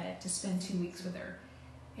China to spend 2 weeks with her.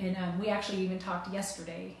 And we actually even talked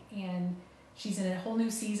yesterday, and she's in a whole new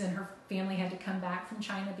season. Her family had to come back from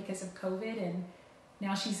China because of COVID, and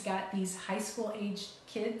now she's got these high school age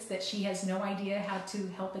kids that she has no idea how to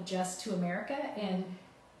help adjust to America. And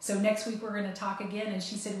so next week we're going to talk again, and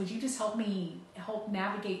she said, would you just help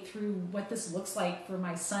navigate through what this looks like for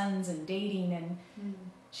my sons and dating? And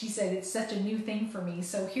she said, it's such a new thing for me.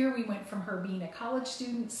 So here we went from her being a college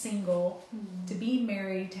student, single, to being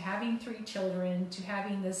married, to having 3 children, to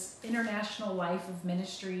having this international life of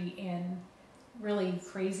ministry and really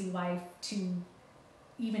crazy life, to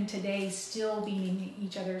even today still being in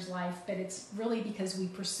each other's life. But it's really because we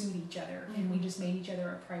pursued each other and we just made each other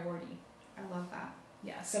a priority. I love that.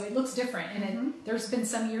 Yeah, so it looks different. And there's been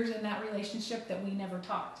some years in that relationship that we never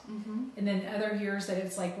talked. And then other years that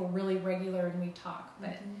it's like we're really regular and we talk.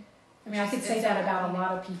 But I mean, I could say that about a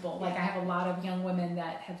lot of people. Like, I have a lot of young women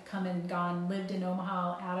that have come and gone, lived in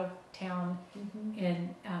Omaha, out of town,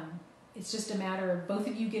 and it's just a matter of both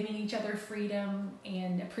of you giving each other freedom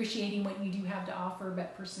and appreciating what you do have to offer,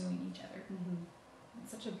 but pursuing each other.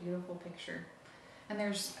 It's such a beautiful picture. And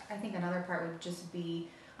there's, I think another part would just be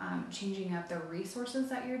changing up the resources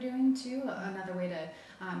that you're doing too. Another way to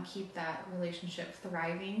keep that relationship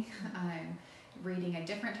thriving. Reading a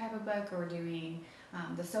different type of book, or doing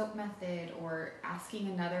the soap method, or asking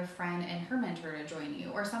another friend and her mentor to join you,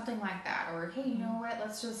 or something like that. Or, hey, you know what,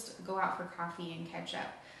 let's just go out for coffee and catch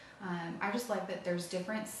up. I just like that there's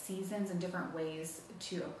different seasons and different ways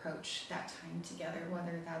to approach that time together,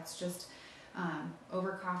 whether that's just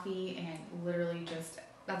over coffee and literally just,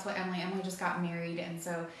 that's what Emily just got married, and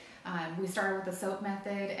so we started with the soap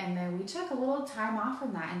method, and then we took a little time off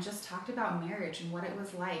from that and just talked about marriage and what it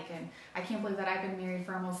was like. And I can't believe that I've been married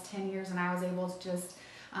for almost 10 years and I was able to just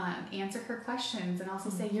answer her questions and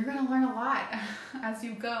also say, you're going to learn a lot as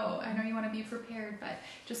you go. I know you want to be prepared, but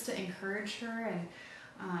just to encourage her.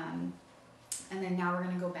 And then now we're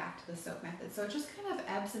going to go back to the soap method. So it just kind of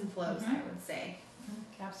ebbs and flows, I would say.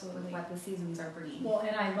 Absolutely. With what the seasons are bringing. Well,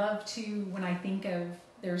 and I love to, when I think of,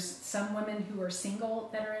 there's some women who are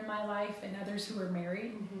single that are in my life and others who are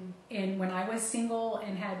married. And when I was single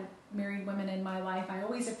and had married women in my life, I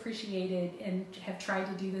always appreciated and have tried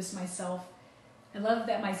to do this myself. I love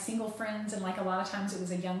that my single friends, and like a lot of times it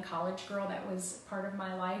was a young college girl that was part of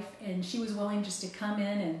my life, and she was willing just to come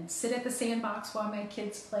in and sit at the sandbox while my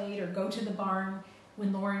kids played, or go to the barn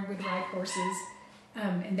when Lauren would ride horses.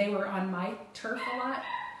 And they were on my turf a lot.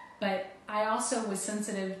 But I also was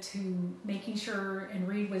sensitive to making sure, and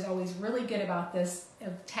Reed was always really good about this,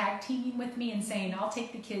 of tag teaming with me and saying, I'll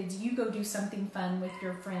take the kids, you go do something fun with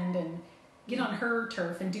your friend and get on her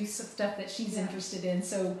turf and do some stuff that she's interested in.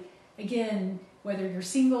 So again, whether you're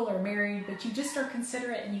single or married, but you just are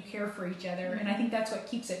considerate and you care for each other. And I think that's what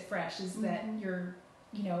keeps it fresh, is that you're,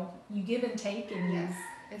 you know, you give and take. And yes,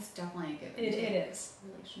 it's definitely a give and take. It is.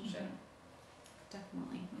 Relationship.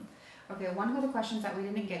 Definitely. Okay, one of the questions that we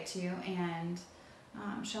didn't get to, and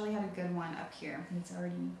Shelly had a good one up here. It's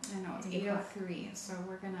already, I know, it's 8:03, so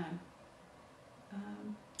we're gonna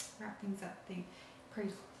wrap things up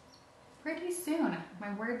pretty soon.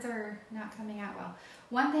 My words are not coming out well.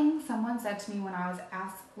 One thing someone said to me when I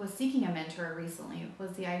was seeking a mentor recently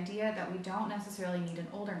was the idea that we don't necessarily need an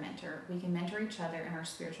older mentor. We can mentor each other in our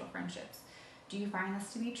spiritual friendships. Do you find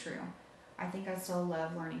this to be true? I think I still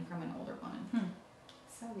love learning from an older woman.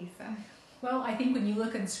 So Lisa. Well, I think when you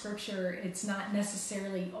look in scripture, it's not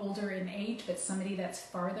necessarily older in age, but somebody that's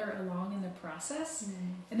farther along in the process.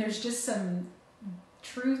 And there's just some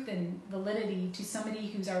truth and validity to somebody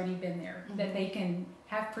who's already been there, that they can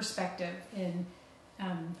have perspective. And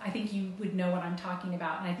I think you would know what I'm talking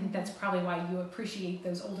about. And I think that's probably why you appreciate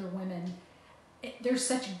those older women. There's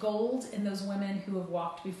such gold in those women who have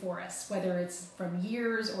walked before us, whether it's from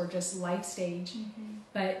years or just life stage.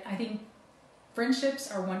 But I think friendships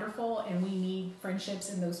are wonderful, and we need friendships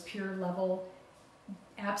in those pure level,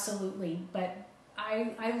 absolutely. But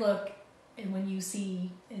I look, and when you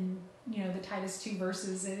see in, you know, the Titus 2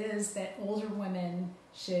 verses, it is that older women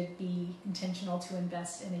should be intentional to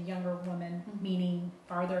invest in a younger woman, meaning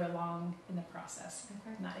farther along in the process,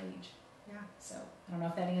 not age. So I don't know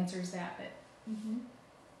if that answers that, but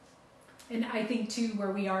and I think too,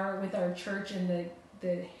 where we are with our church and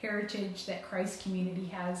the heritage that Christ Community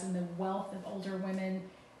has and the wealth of older women,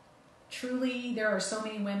 truly there are so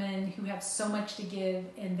many women who have so much to give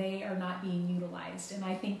and they are not being utilized. And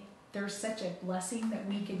I think there's such a blessing that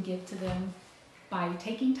we can give to them by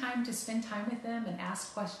taking time to spend time with them and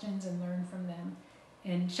ask questions and learn from them.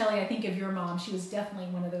 And Shelly, I think of your mom. She was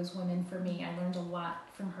definitely one of those women for me. I learned a lot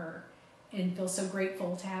from her and feel so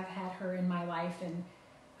grateful to have had her in my life. And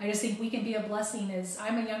I just think we can be a blessing, as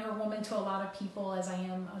I'm a younger woman to a lot of people as I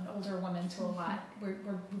am an older woman to a lot. We're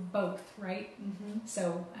both, right?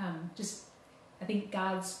 So just, I think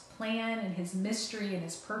God's plan and his mystery and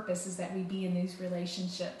his purpose is that we be in these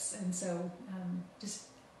relationships. And so just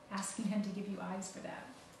asking him to give you eyes for that.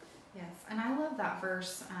 Yes, and I love that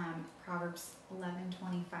verse, Proverbs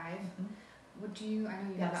 11:25. Would you, I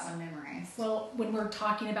know you have that one memorized. Well, when we're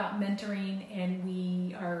talking about mentoring and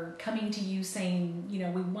we are coming to you saying, you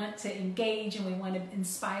know, we want to engage and we want to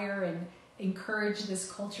inspire and encourage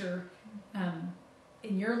this culture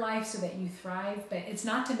in your life so that you thrive, but it's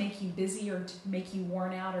not to make you busy or to make you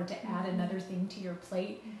worn out or to add another thing to your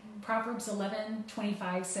plate. Proverbs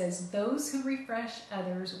 11:25 says, those who refresh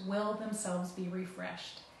others will themselves be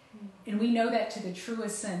refreshed. And we know that to the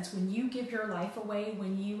truest sense. When you give your life away,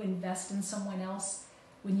 when you invest in someone else,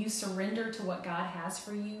 when you surrender to what God has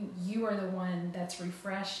for you, you are the one that's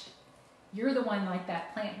refreshed. You're the one, like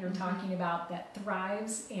that plant you're talking about, that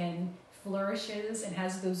thrives and flourishes and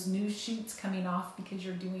has those new shoots coming off because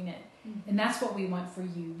you're doing it. And that's what we want for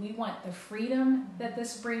you. We want the freedom that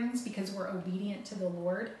this brings because we're obedient to the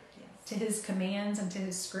Lord, to his commands and to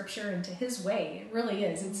his scripture and to his way. It really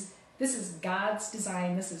is. This is God's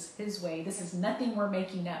design. This is his way. This is nothing we're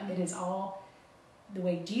making up. It is all the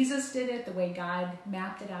way Jesus did it, the way God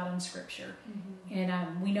mapped it out in scripture.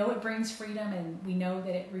 And we know it brings freedom, and we know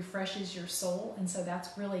that it refreshes your soul. And so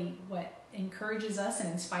that's really what encourages us and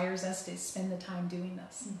inspires us to spend the time doing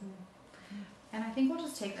this. And I think we'll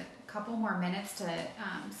just take a couple more minutes to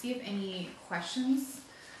see if any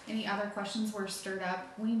other questions were stirred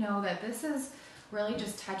up. We know that this is really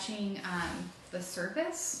just touching the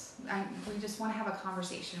surface. We just want to have a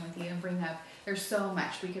conversation with you and bring up, there's so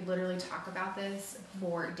much. We could literally talk about this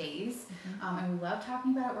for days. And we love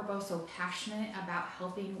talking about it. We're both so passionate about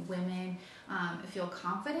helping women feel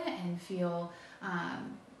confident and feel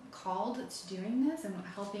called to doing this, and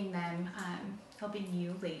helping them, helping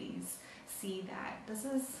you ladies see that this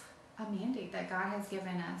is a mandate that God has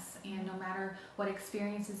given us, and no matter what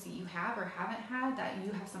experiences that you have or haven't had, that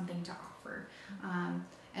you have something to offer.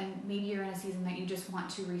 And maybe you're in a season that you just want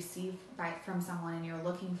to receive from someone, and you're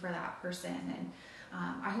looking for that person. And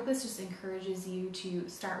I hope this just encourages you to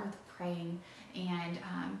start with praying, and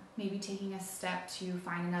maybe taking a step to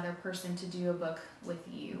find another person to do a book with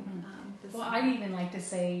you. Well, I'd even like to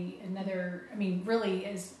say really,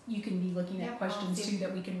 as you can be looking at questions too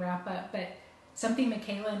that we can wrap up, but something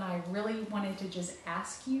Mykaila and I really wanted to just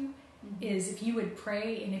ask you is if you would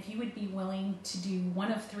pray, and if you would be willing to do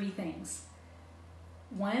one of three things.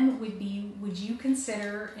 One would be, would you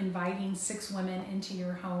consider inviting 6 women into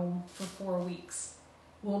your home for 4 weeks?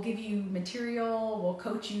 We'll give you material, we'll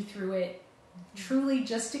coach you through it, truly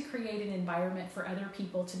just to create an environment for other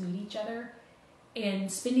people to meet each other,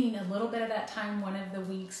 and spending a little bit of that time one of the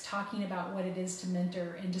weeks talking about what it is to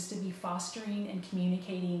mentor, and just to be fostering and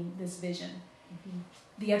communicating this vision.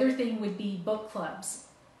 The other thing would be book clubs.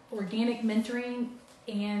 Organic Mentoring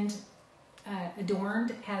and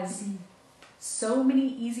Adorned has so many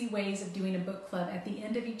easy ways of doing a book club. At the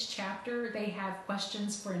end of each chapter, they have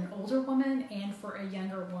questions for an older woman and for a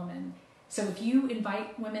younger woman. So if you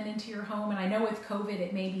invite women into your home, and I know with COVID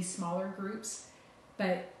it may be smaller groups,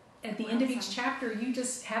 but at the end of each chapter, you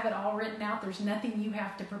just have it all written out. There's nothing you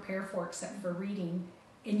have to prepare for except for reading.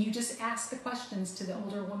 And you just ask the questions to the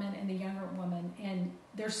older woman and the younger woman. And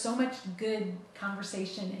there's so much good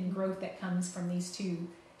conversation and growth that comes from these two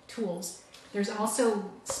tools. There's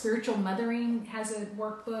also Spiritual Mothering has a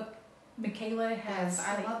workbook. Mykaila has... Yes,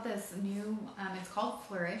 I love this new, it's called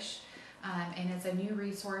Flourish, and it's a new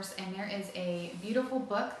resource, and there is a beautiful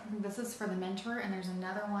book. This is for the mentor, and there's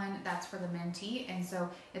another one that's for the mentee, and so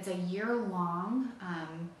it's a year-long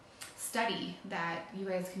study that you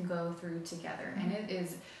guys can go through together, and it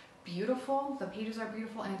is beautiful. The pages are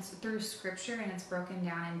beautiful, and it's through scripture, and it's broken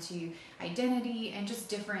down into identity and just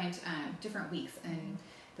different weeks, and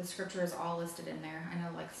the scripture is all listed in there. I know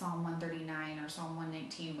like Psalm 139 or Psalm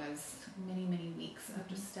 119 was many weeks of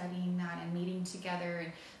just studying that and meeting together,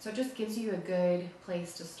 and so it just gives you a good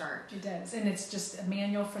place to start. It does, and it's just a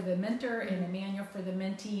manual for the mentor and a manual for the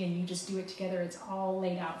mentee, and you just do it together. It's all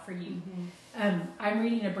laid out for you. I'm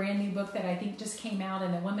reading a brand new book that I think just came out,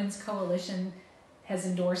 and the Women's Coalition has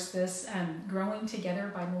endorsed this, Growing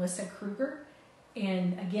Together by Melissa Kruger.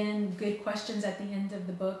 And again, good questions at the end of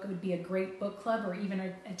the book. It would be a great book club, or even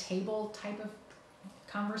a table type of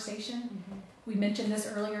conversation. We mentioned this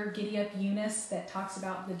earlier, Giddy Up Eunice, that talks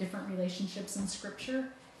about the different relationships in scripture.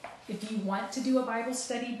 If you want to do a Bible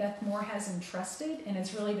study, Beth Moore has Entrusted, and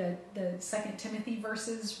it's really the 2 Timothy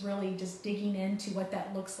verses, really just digging into what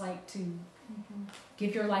that looks like to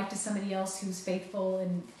give your life to somebody else who's faithful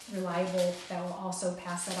and reliable, that will also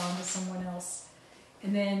pass that on to someone else.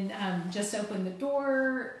 And then Just Open the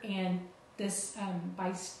Door, and this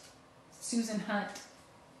by Susan Hunt,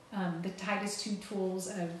 the Titus 2 Tools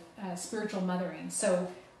of Spiritual Mothering.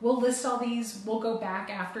 So we'll list all these. We'll go back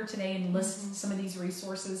after today and list some of these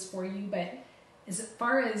resources for you. But as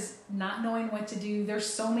far as not knowing what to do,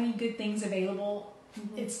 there's so many good things available.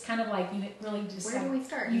 It's kind of like you really just... Where do we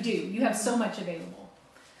start? You do. You have so much available.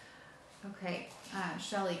 Okay.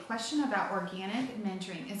 Shelley, question about organic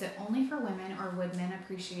mentoring. Is it only for women, or would men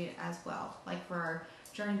appreciate it as well? Like for our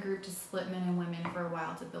journey group to split men and women for a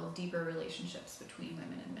while to build deeper relationships between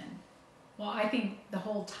women and men. Well, I think the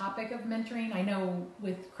whole topic of mentoring, I know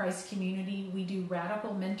with Christ Community, we do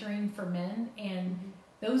radical mentoring for men, and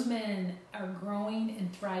those men are growing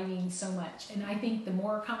and thriving so much. And I think the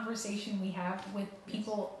more conversation we have with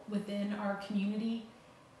people within our community,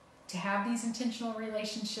 to have these intentional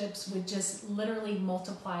relationships would just literally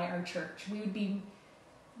multiply our church. We would be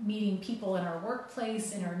meeting people in our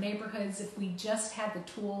workplace, in our neighborhoods, if we just had the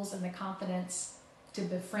tools and the confidence to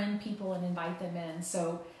befriend people and invite them in.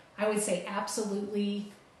 So I would say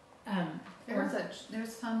absolutely.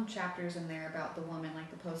 There's some chapters in there about the woman, like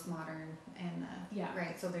the postmodern and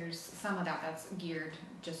right. So there's some of that's geared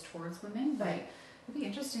just towards women, but right. It'd be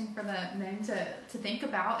interesting for the men to think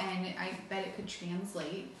about, and I bet it could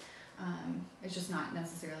translate. It's just not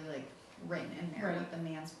necessarily like written in there, right, what the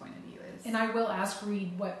man's point of view is. And I will ask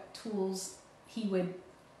Reed what tools he would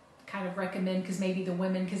kind of recommend, because maybe the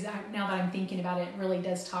women, because now that I'm thinking about it, it really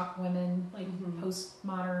does talk women, like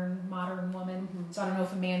postmodern, modern woman. So I don't know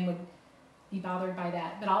if a man would be bothered by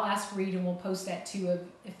that, but I'll ask Reed, and we'll post that too, of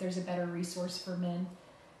if there's a better resource for men.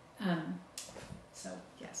 So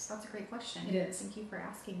yes, that's a great question. It is. Thank you for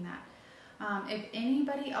asking that. If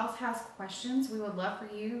anybody else has questions, we would love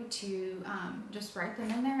for you to just write them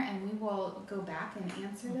in there, and we will go back and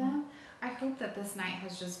answer them. I hope that this night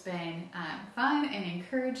has just been fun and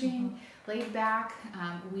encouraging, laid back.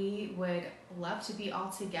 We would love to be all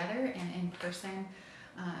together and in person,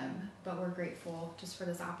 but we're grateful just for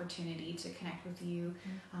this opportunity to connect with you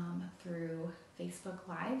through Facebook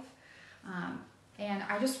Live. And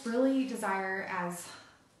I just really desire, as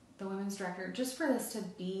the women's director, just for this to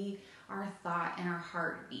be our thought and our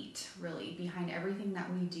heartbeat, really, behind everything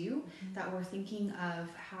that we do, that we're thinking of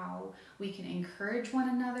how we can encourage one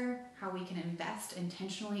another, how we can invest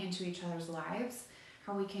intentionally into each other's lives,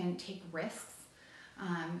 how we can take risks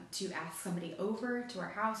to ask somebody over to our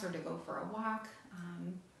house or to go for a walk.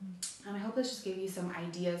 And I hope this just gave you some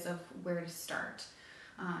ideas of where to start.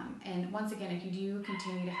 And once again, if you do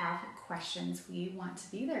continue to have questions, we want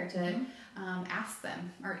to be there to ask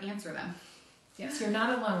them or answer them. Yes, you're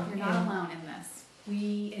not alone. You're not alone in this.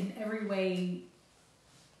 We, in every way,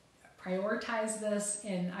 prioritize this,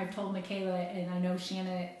 and I've told Mykaila, and I know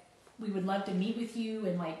Shanna, we would love to meet with you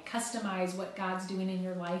and like customize what God's doing in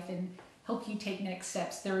your life and help you take next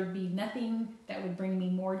steps. There would be nothing that would bring me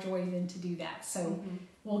more joy than to do that. So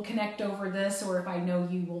we'll connect over this, or if I know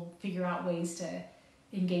you, we'll figure out ways to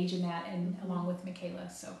engage in that, and along with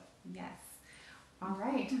Mykaila. So yes. All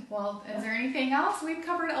right. Well, is there anything else? We've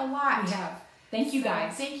covered a lot. We have. Thank you,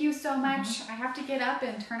 guys. Thank you so much. I have to get up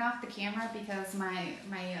and turn off the camera because my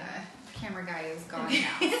camera guy is gone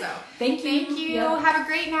now. So thank you. Have a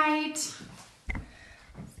great night.